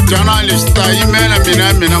lexi xumadyana lexi ta yimela mina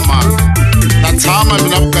ya mina mhaka ta tshama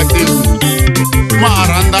mina vukatini ma ha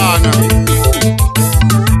rhandzana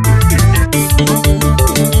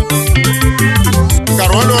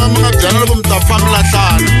nkarhi wolowo mi nga byala loko mi ta fa mi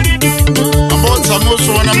lahlana hambi wo tshama u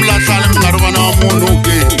swi vona mi lahlana mi nga ri vana wa munhu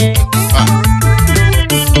ke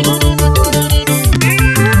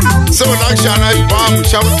se u lava ku xana hi bamu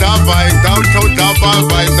xavudava hi ndhawu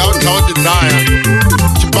tlhawudava hi ndhawu tlhawu ti dlaya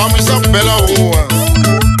xibamu xa ku bela huwa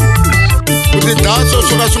ku ti dlaya swo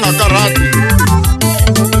swo ka swi nga karhati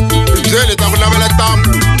hi byele ta ku lavela tambu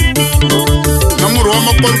na murhi wa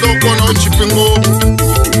makondlo kona wo chipi ngopfu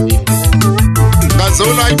nga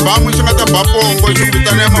Zola xibamu xi nga ta ba pongo xi ku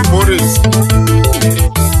vitana ya maphorisa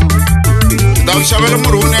ta ku xavela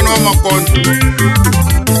murhi wunene wa makondlo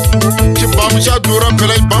xibamu xa durha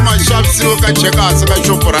phela xibamu a xavisiwa ka Checkers ka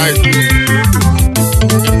Shoprite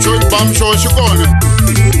xo xibamu xo xi kona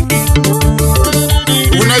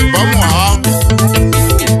ku na xibamu hafu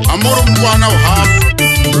amuri mukwana wu hafu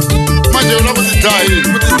manje u lava ku ti dlaya yini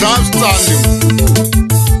ku ti dlaya switsandzi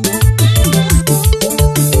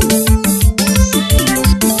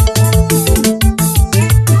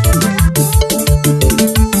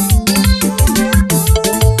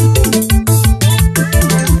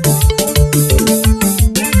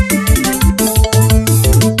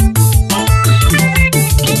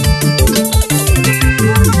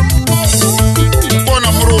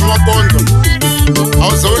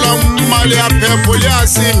ya phepho ya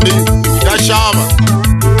simbi ya xava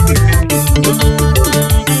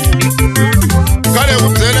khale ku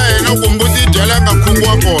byela yena ku mbuti dyela nga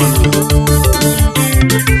khungiwa kona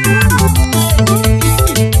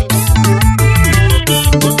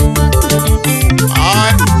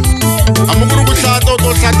hayi amukuri ku hlata u to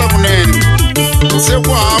hlata kunene se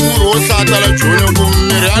ku haha murhi wo hlata la joni ku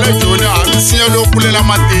mirhi ya la joni ha misinya lowu kulela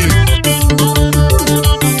matini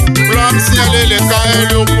kula misinya leyi le kaya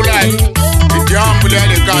lowu kulayi dyambu leya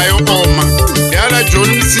le kaya yo oma ya la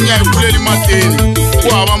joni misinya yi kuleli matini ku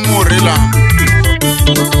hava murhi laha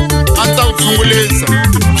a ta wu tshungulisa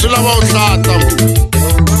swi lava u hlata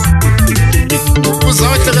ku za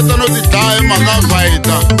va hleketa no ti dlaya hi mhaka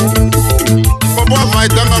vayita papa wa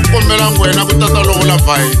vayita nga kombelangi wena ku tata lovola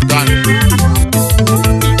vayita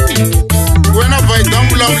wena vayita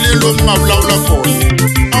vulavuleni lomu nga vulavula kona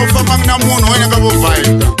a wu fambangi na munhu wena ka vo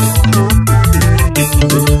vayita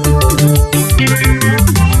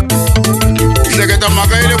hleketa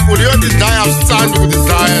mhaka ya le kule yo ti dlaya swi tsandzi ku ti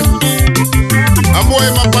dlaya hambi wo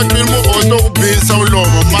emapatwini movha wo ku bihisa wu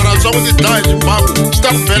lova mara swa ku ti dlaya xibamu swi ta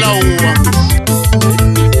ku bela huwa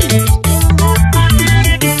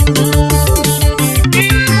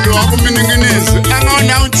loyi wa ku mininginisi a nga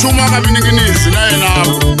wona nchumu wa ka mininginisi na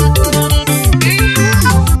yenavo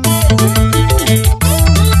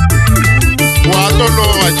wa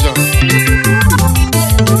tolova ja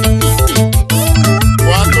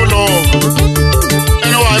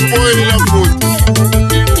boyila futhi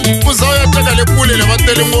uzawuya teka le kule lava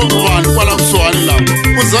tele ngopfu vanhu kwala kusuhani lawa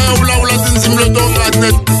uzawuya vulavula tindzimi leto nga ti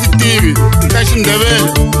tivi ta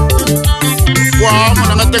xindhevele ku hava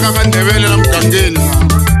munhu a nga tekaka ndhevele la mugangeni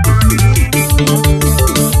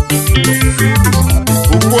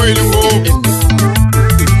u boyile ngopfu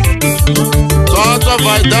swa tswa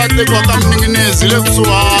vayida tekiwa ka mininginezi le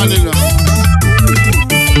kusuhani la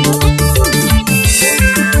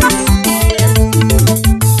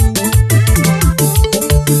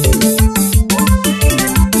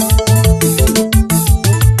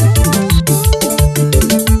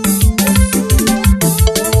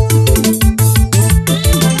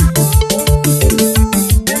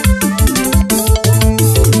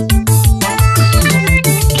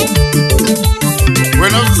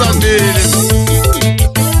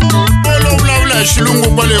xilungu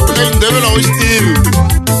kwale ku na xindhevela wa xitivi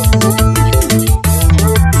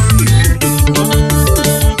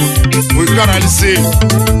wu karhalisini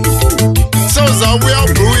se u za vuya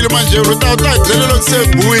u biwile manjeri u ta byele loko se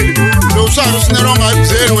biwile loko swa ha ri swinene wa nga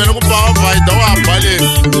byeli wena ku ba wa vayita wa ha baleni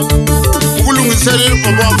u ku lunghiseleli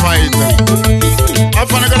papa wa vayita a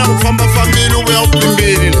fanekela ku fambafambile u vuya u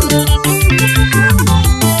plimbile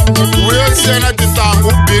vuya siyana tintangu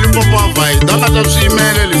u bile papa wa vayita a nga ta swi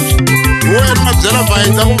yimele leswi wena nga byela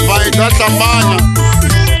vayita ku vayita a hlambanya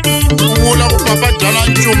u vula ku papa dyala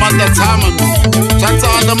ncuma a ta tshama swa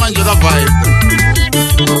tsandza manje ka vayita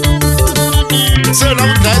se na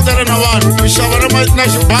ku dlayetela na vanhu ku xava na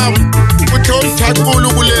xibamu ku tlhe u thyakulu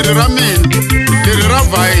ku leri ra mina leri ra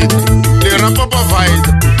vayita leri ra papa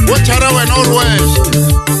vayita wo thya ra wena u ri wexe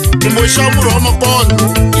kumbe u xava murhi wa makondlo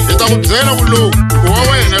hi ta ku byela ku lowu i wa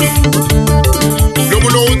wena loko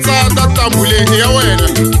lowu tsandza ntambu leyi ya wena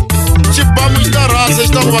xibamu xi ta rasa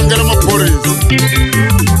xi ta ku vangela maphorisa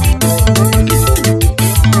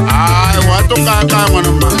hayi wa to kayakaya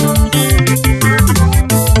n'wana mani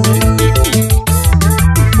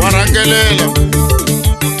wa rhangelela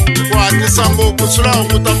ku hatlisa ngopfu swi la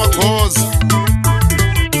hunguta magoza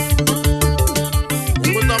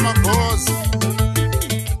hunguta magoza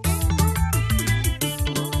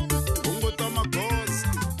hunguta magoza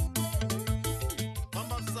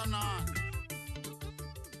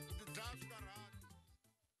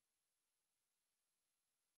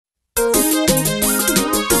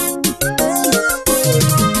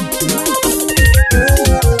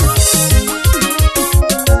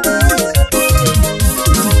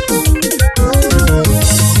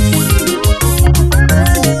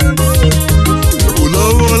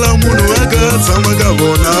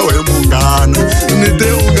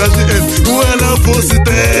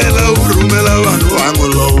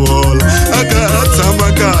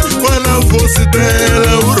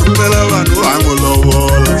fositela urumela vanhu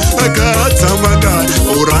vangulovola akatsamaka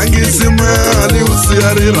urangisi mali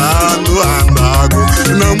usiya rirhandzu handhaku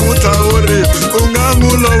namutauri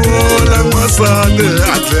ungamulovola n'wasati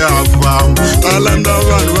atle afamba alanda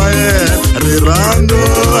vanhu va yena rirhandzu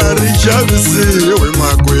ari xavisiwi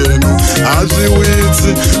makwenu a swi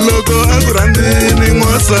witsi loko a ku rhandzini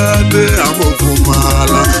n'wasati a mo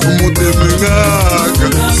pfumala mutemingaka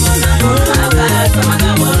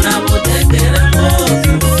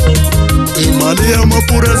mali ya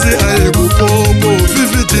mapurasi a yi ku pombo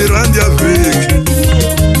 50 rand ya vhiki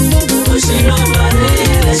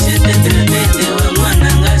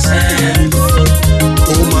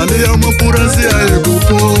mali ya mapurasi a yi ku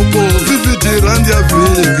pombo 50 rand ya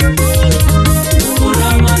vhiki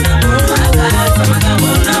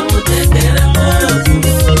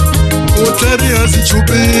utlhariha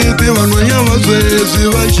sichupiti van'wanyava sweswi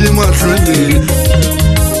va ximahlweni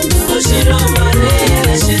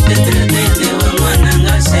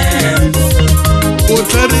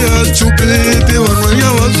utlhariha sichupiti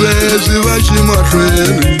van'wanyava sweswi va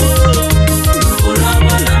ximahlweni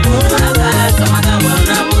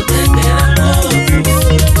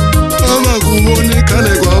a va ku voni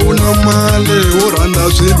khale kwa wu na mali wo rhandza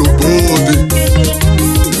swilo bodi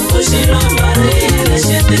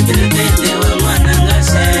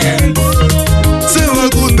se va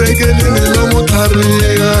ku tekelini lomu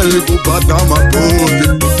tlhariha hi ku bata mabodi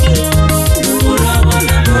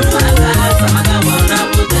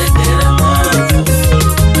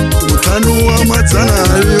ntlhanu wa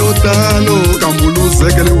madzana yo talo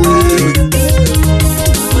kambuluzekeliwini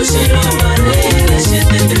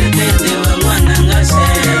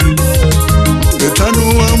ntlhanu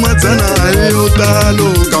wa madzana yo talo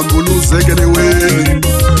kambuluzekeliweni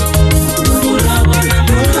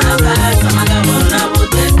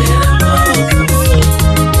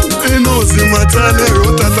inozi matsale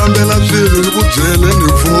yo tatlambela swilo hi ku byeleni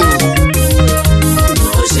mfumo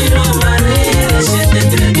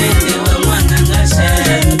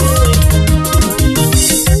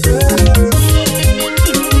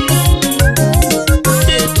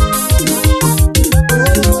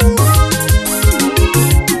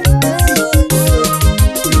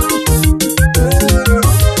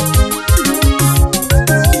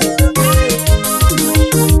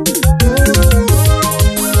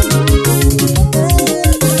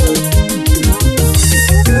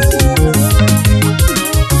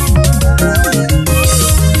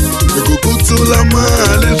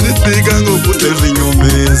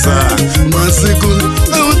masiku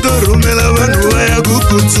utorumela vanhu vaya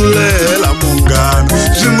kukutsulela munghana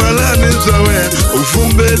swimalani swa wena u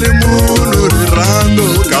fumbeli munhu rirhandzu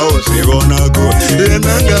ka u swi vona ku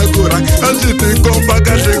yena nga ku rhanga a swi tikomba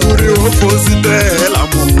kahle ku ri wo fositela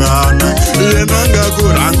munghana yena nga ku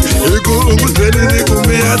rhanga hi ku u ku byelini ku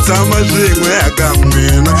mi ya tshama swin'we aka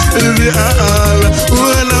n'wina ivi a ala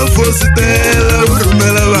wena fositela u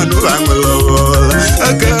rhumela vanhu va n'wi lovola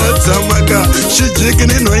aka a tshamaka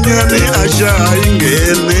xijikini nhwanyani a xa yi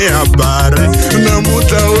ngheni a bari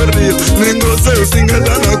namuntlha u rila ni ngo se u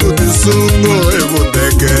singetana ku tisungo hi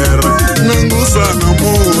vutekera nangusa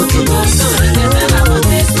namuntlha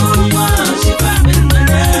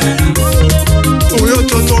u yo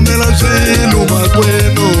tlotlomela swilo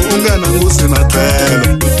makwenu u nga nangusi na tlhelo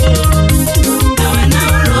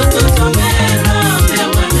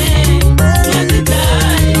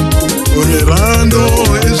rirhandzu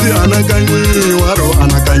i swianakanyiwa ro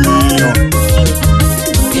anakanyiwa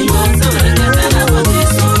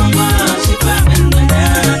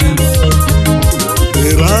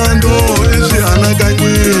rirhandzu i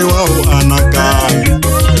swianakanyiwa u anakanya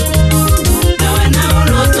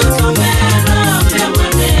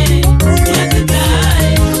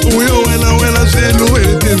u yo welawela swilo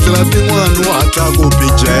hi tindlela tin'wana u hatla ku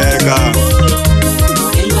bijeka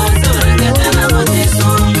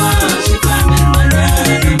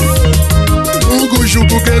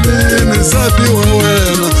ukuxukukelini nsati wa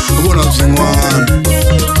wena vona swin'wana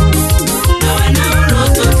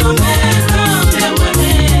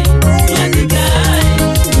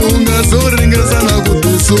u nga zo ringesana ku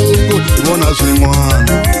tisungu vona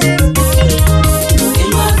swin'wana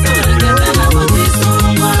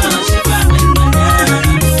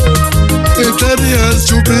itlhariha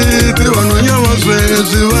sichupiti vanhwanyava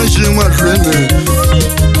sweswi va ximahlweni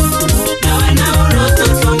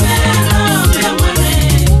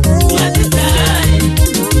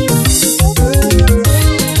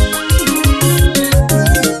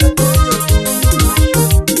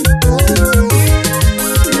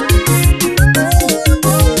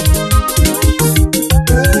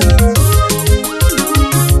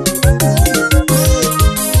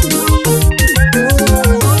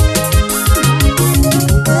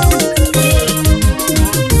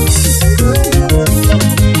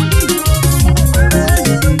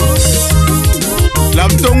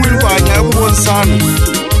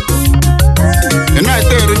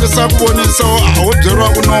sa kubonisa awu byeriwa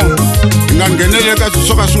kunomu nga nghenele ka swilo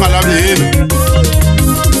swo ka swi nga lavi hina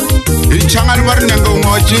hi changani va ri nenge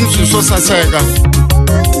un'we wa cini swilo swo saseka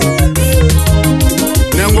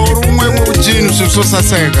nenge u ri un'we u cini swilo swo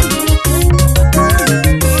saseka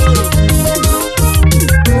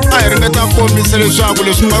a hi ringeta kombisa leswaku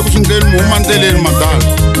leswi mi nga ku swi ndleni mi huma ndleleni magala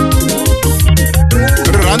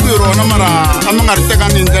rirhandzu hi rona mara a mi nga ri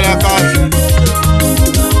tekangi hi ndlela ya kahle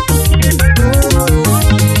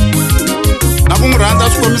na ku n'wi rhandza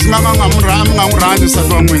swi kombisi nga mi nga n'wi rhandzi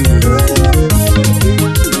nsati wa n'wina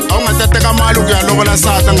a wu nga ta teka mali ku ya lovola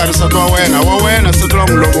nsati a nga ri nsati wa wena nsati wa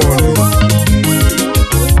n'wi lovola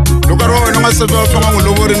loko a ri wa wena u nga nsati wa fanga n'wi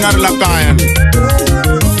lovorini a ri la kaya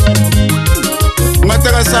u nga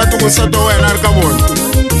teka nsati ku nsati wa wena a ri ka vona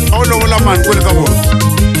a wu lovola mani kwele ka vona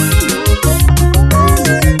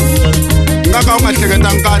nga ka u nga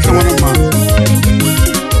hleketangi kahle n'wana mani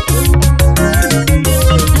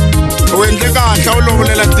u endle kahle a wu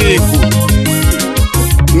lovolela tiko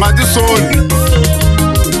u nga ti soli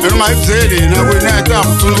ene u nga hi byeli hina ku hina hi ta ya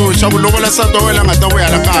ku tsundzuxa ku lovola nsati wa wena a nga ta vuya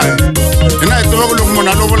la kaya hina hi tiva ku loko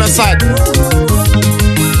munhu a lovola nsati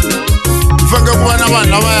ku faneke ku va na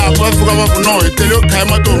vanhu lava yaka va fika va ku no hi tele ku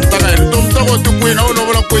khayima tihomu ta ka hina tihomu ta ko ti kwini a wu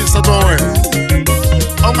lovola kwihi nsati wa wena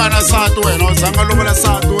a wu nga na nsati wena u zanga lovola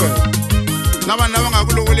nsati wena na vanhu lava nga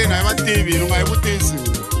ku lovoleni a hi va tivi hina u nga hi vutisi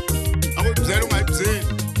a ku byeli u nga hi byeli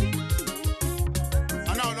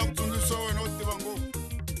a na wu lava ku tsundzuxa wena u tiva ngopfu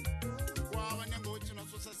ku hava nenge wo cina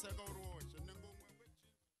swo saseka u ri woxe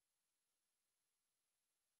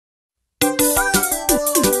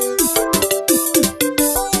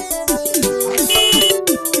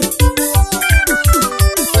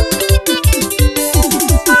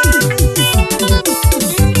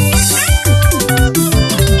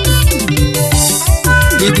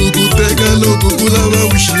kulava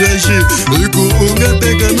uxiyaxi hi ku u nga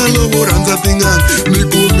teka na lovo rhandza tingana mi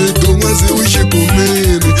kumidon'wasi u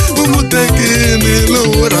xikumeni u n'wi tekini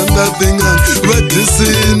lowo rhandza tingana va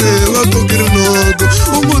dyisini va koki rinoko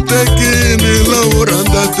u n'wi tekini lowo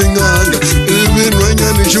rhandza tingana ivi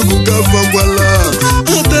nhwanyani xuku ka famba laha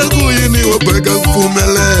a ta ku yini wa beka ku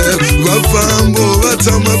pfumelela va fambo va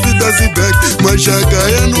tshama pitasibek maxaka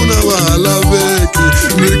ya nuna va ha laveki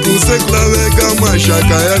mi ku se ku laveka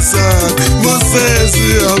maxaka ya sati mosesi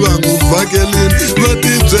a va n'wi vhakelini va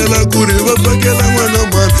tibyela ku ri va vhakela n'wana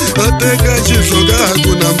mani a teka xihloka a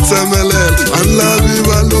ku na mtsemelela a ni lavi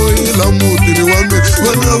va loyi la mutini wa mina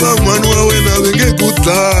vana va mani wa wena va nge ku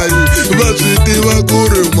dlayi va swi tiva ku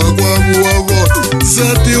ri makwavo wa vona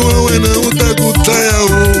nsati wa wena u ta ku dlaya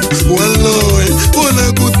homu waloyi u na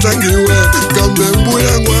ku tlangiwe kambe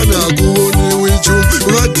mbuyangwana a ku voniwi nchumu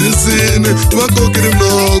va dyisini va koki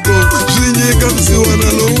rinoko swi nyika msiwana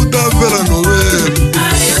lowu ta fela novela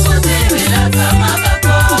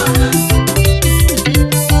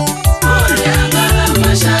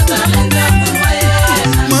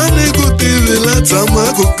mani ku tivila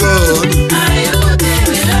tshamaku kona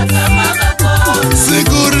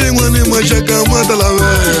siku rin'wani maxaka ma ta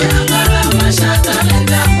laveka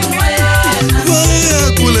va ya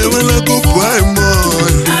kule va la ku ba hi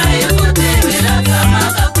moya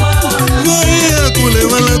va ya kule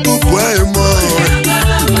va la ku ba hi moya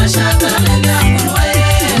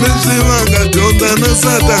leswi va nga dyondza na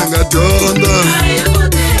nsati a nga dyondza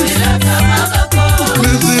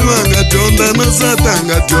leswi va nga dyondza na nsati a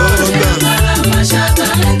nga dyondza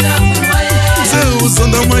se u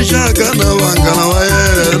sonda maxaka na vanghana va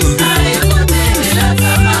yena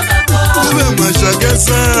kuve maxaka ya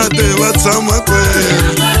nsati va tshama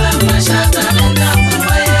kwena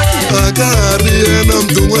a ka ha ri yena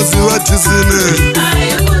mdun'wasi va dyisine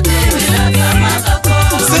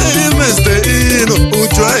se i meste ino u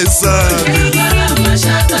twa hi nsati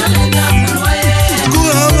ku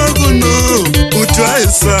hava ku no u twa hi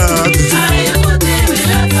nsati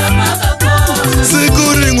siku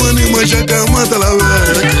rin'wani maxaka ma ta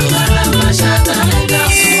laveka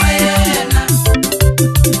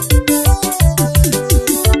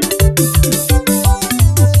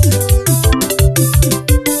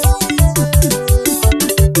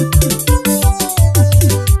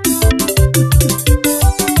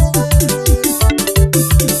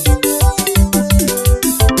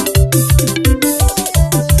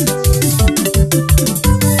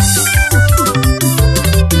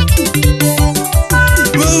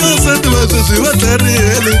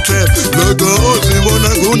loko u swi vona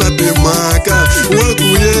ku na timhaka wa ku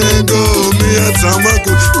yengo mi ya tshama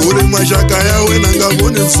ku ri maxaka ya wena nga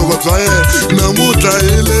voni vusoka bya yena namuntlha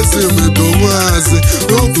hi leswi midon'wasi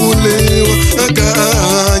u pfuliwa eka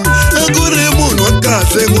hanya a ku ri munhu wa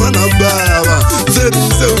kahle n'wana bava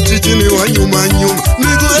se u cincini wa nyumanyuma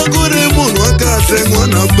ni ku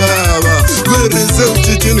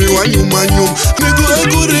manyumanyuma niku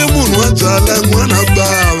ekuri munhu wa byala n'wana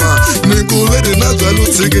bava niku veri na byala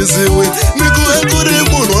utsikisiwe niku ekuri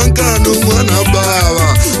munhu wa nkanu n'wana bava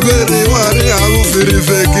veri wa ri havu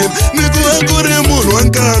firifekini niku ekuri munhu wa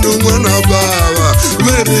nkanu n'wana bava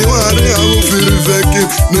veri wa ri havu firifekini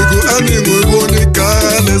niku ani n'wi voni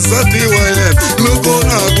kale nsati wa yena loko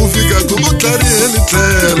a ku fika ku u tlariheli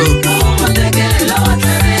tlhelo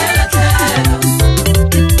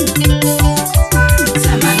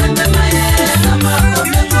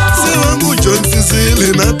se va n'wi dyondzisile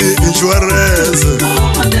na ti-insurance se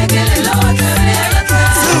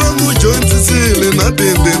va n'wi dyondzisile na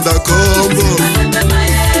tindindakhombo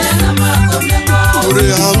ku ri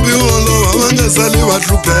hambi olova va nga sali va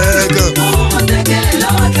hlupheka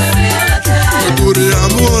ku ri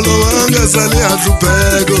hambi olova va nga sali a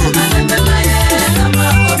hlupheko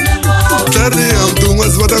tlhariha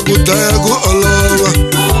mtun'wasi va ta ku dlaya ku olova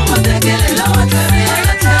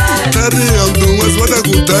tlhariha mtun'wasi va ta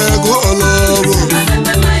ku dlaya ku olova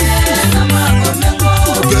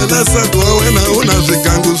phela nsati wa wena u na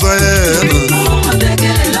swigangu swa yena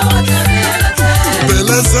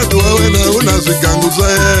phela nsati wa wena u na swigangu swa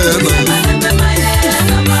yena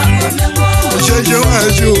xexe wa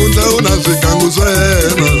xihundla u na swigangu swa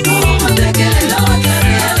yena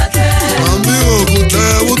hambi wo ku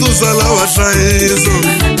dlaya vu to sala va hlayisa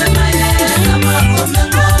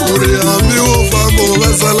ku ri hambi wo famba va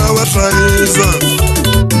sala va hlayisa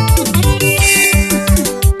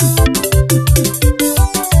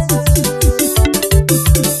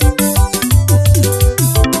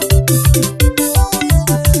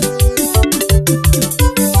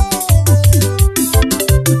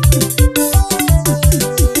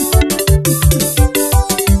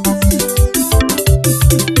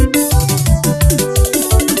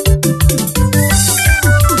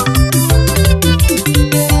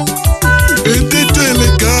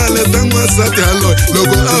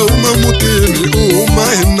loko a huma mutini u huma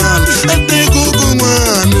hi nala etiko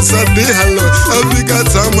kun'wana nsati haloyi a fika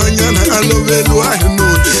tshamanyana a loveliwa hi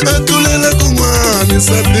nuna etulele kun'wana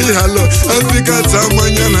nsati haloyi a fika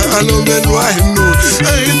tshamanyana a loveliwa hi nuna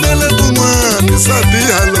ehindele kun'wana nsati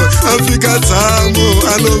haloyi a fika tshamo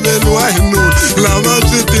a loveliwa hi nuna lava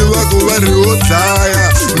swi tivaku va ri wo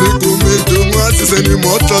dlaya mi kumi dun'wasi se ni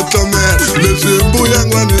mo tlotlomela leswi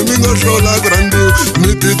mbuyangwani mi ngo hlola ku rhandziwa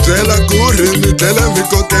mi tibyela ku ri mi tlhela mi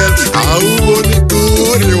kokela a wu voni ku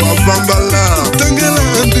ri wa famba laha tlangela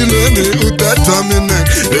endleleni u ta twa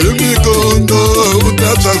minenge hi mikondo u ta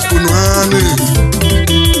twa swikun'wani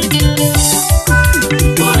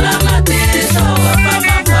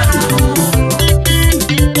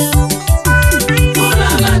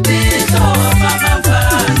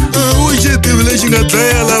u xi tivi lexi nga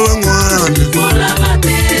dlaya lavan'wani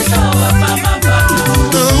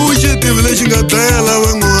u xi tivi lexi nga dlaya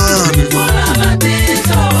lavan'wani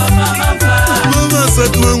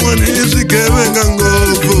vavasati van'wani i swigevenga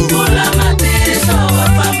ngopfu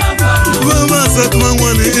vavasati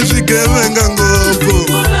van'wani i swigevenga ngopfu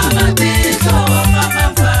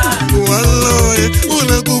waloye u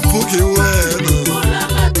na ku pfuki wena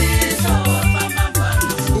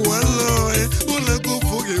waloye u na ku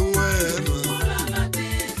pfuki wena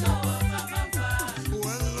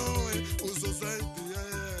waloye u society ya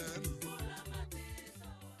yena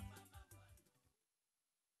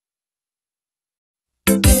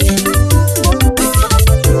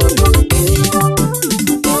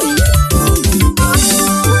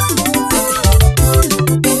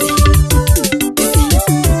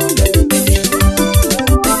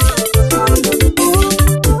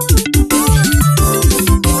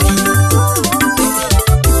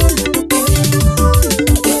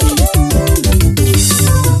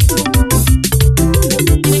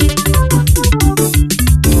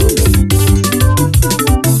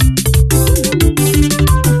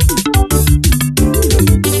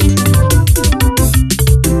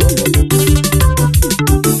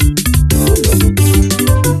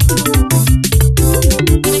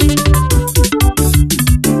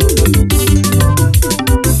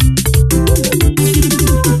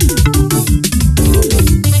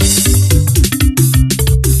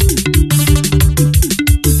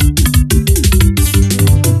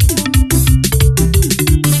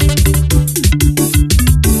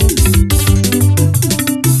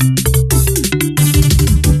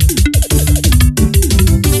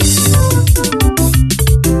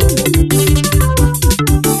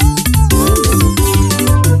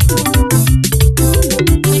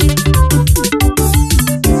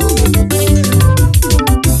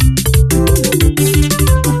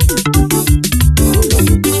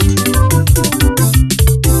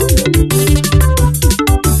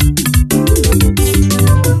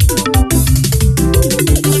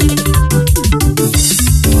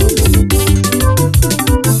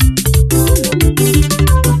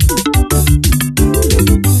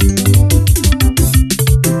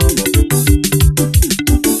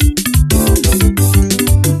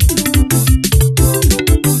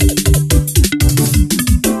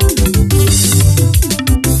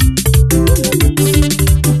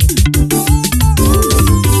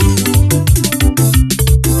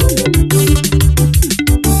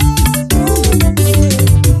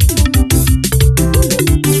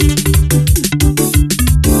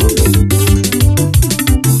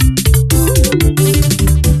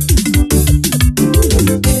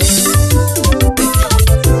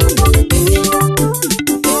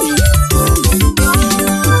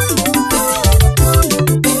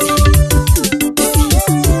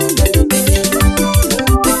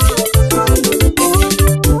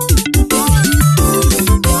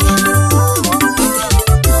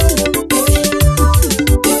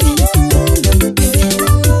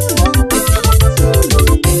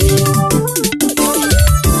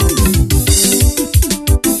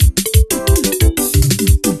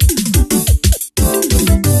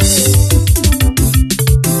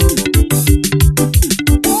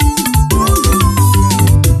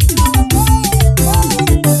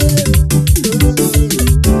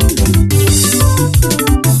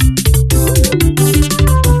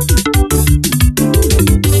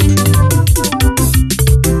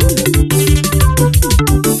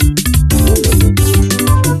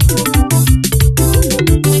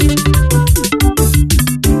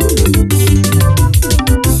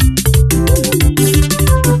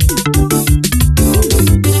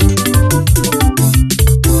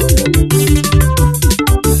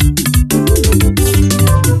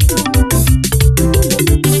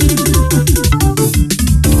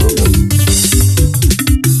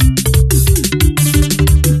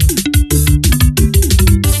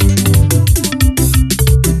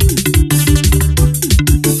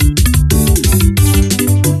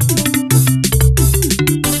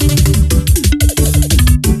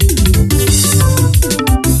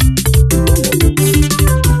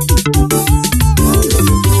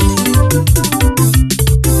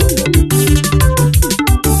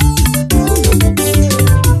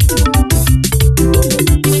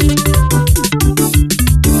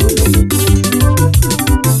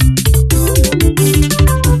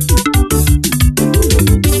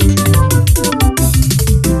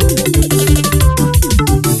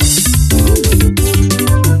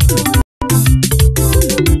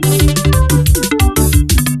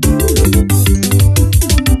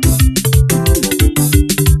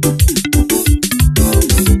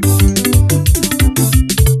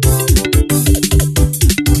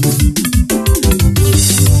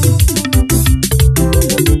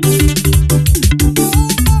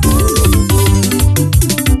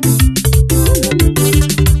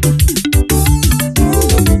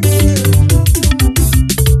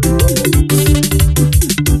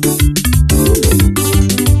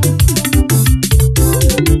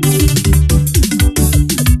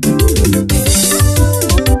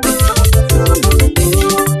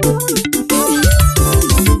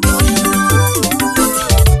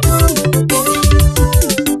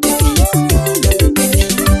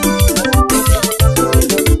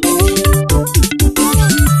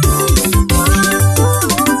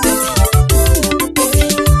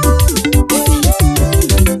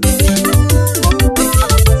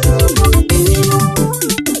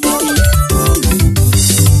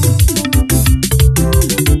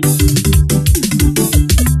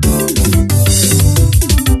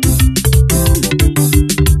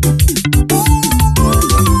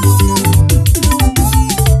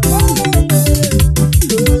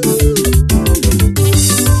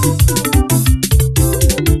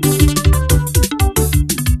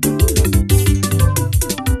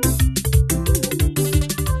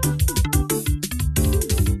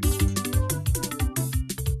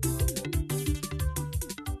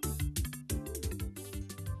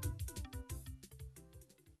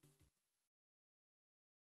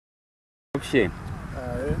avuxeni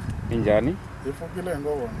Hayi, minjhani hi pfukile hi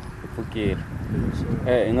ngo vona. hi pfukile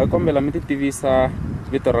hi nga kombela mi titivisa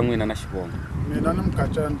vito ra n'wina na xivongo. Mina ni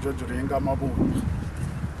Mkhacani George Ringa Mabunda.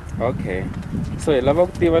 Okay, so hi lava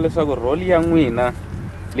ku tiva leswaku role ya n'wina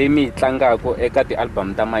leyi mi yi tlangaka eka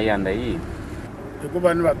ti-album ta Mayanda yi yini?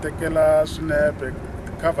 Hikuva ni va tekela swinepe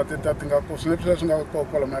cover teta ti nga swinepe leswi nga kona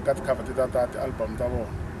kwalomu ka ti-cover teta ta ti-album ta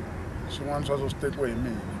vona. Swin'wana swa swo swi tekiwe hi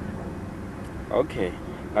mina. Okay,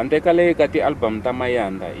 handle ka le ka ti-album ta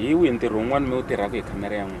Mayanda hi wihi ntirho wun'wana mi wu tirhaka hi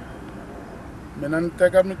khamera ya n'wina? Mina ni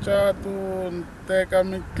teka micato, ni teka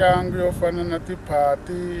mitlangu yo fana na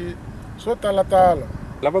tiphati swo talatala.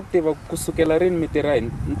 Lava ku tiva kusukela rini mi tirha hi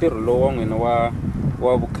ntirho lowu wa n'wina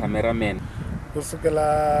wa vukhameraman?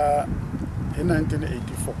 Kusukela hi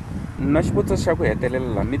 1984. Na xivutiso xa ku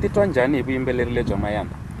hetelela la mi titwa njhani hi vuyimbeleri lebya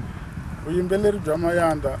Mayanda? Vuyimbeleri bya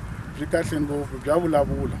Mayanda byi kahle ngopfu, bya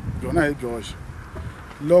vulavula byona hi byoxe.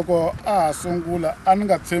 Loko a ha sungula a ni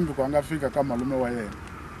nga tshembi ku a nga fika ka malume wa yena,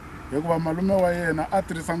 hikuva malume wa yena a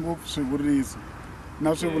tirhisa ngopfu swivuriso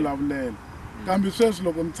na swivulavulelo. Kambe sweswi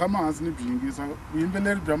loko ni tshama hansi ni byi yingisa,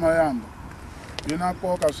 vuyimbeleri bya Mayanda byi na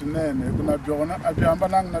nkoka swinene hikuva na byona a byi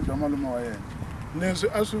hambananga na bya malume wa yena. Leswi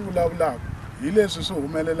a swi vulavulaka hi leswi swi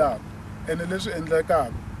humelelaka ene leswi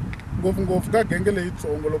endlekaka ngopfungopfu ka genge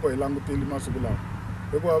leyitsongo loko hi langutile masiku lawa,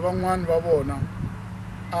 hikuva van'wani va vona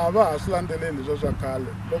a va ha swi landzeleli leswa swa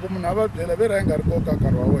khale. Loko munhu a va byela ve ra yi nga ri koka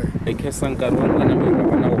nkarhi wa wena. Hi khensa nkarhi wa n'wina mi nga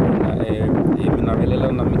va na wona hi mi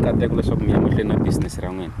navelela na mikateko leswaku mi ya mahlweni na business ra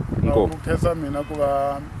n'wina. Ku khensa mina ku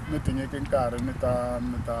va mi tinyike nkarhi mi ta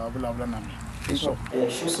vulavula na mina.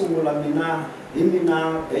 xo sungula mina hi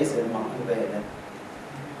mina Basil Makhuvele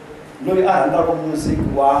loyi a rhandzaka music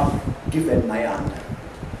wa Given Mayanda.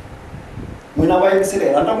 N'wina vayingiseli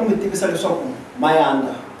hi rhandza ku mi tivisa leswaku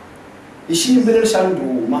Mayanda i xiyimbeleri xa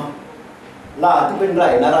ndhuma laha tikweni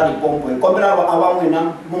ra hina ra Limpopo. Hi kombela a va n'wina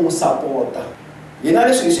mi n'wi sapota. Hina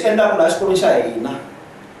leswi hi swi endlaka laha xikolweni xa hina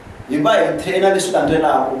hi va hi trainer leswi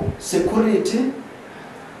landzelaka: security,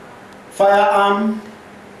 firearm,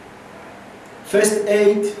 first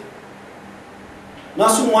aid na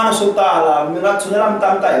swin'wana swo tala. Mi nga tshunela mi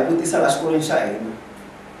ta hi vutisa laha xikolweni xa hina,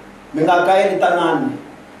 mi nga kayeli tanani.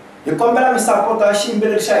 Hi kombela mi sapota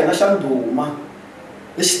xiyimbeleri xa hina xa ndhuma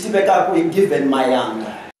lexi tivekaka hi Given Mayanda.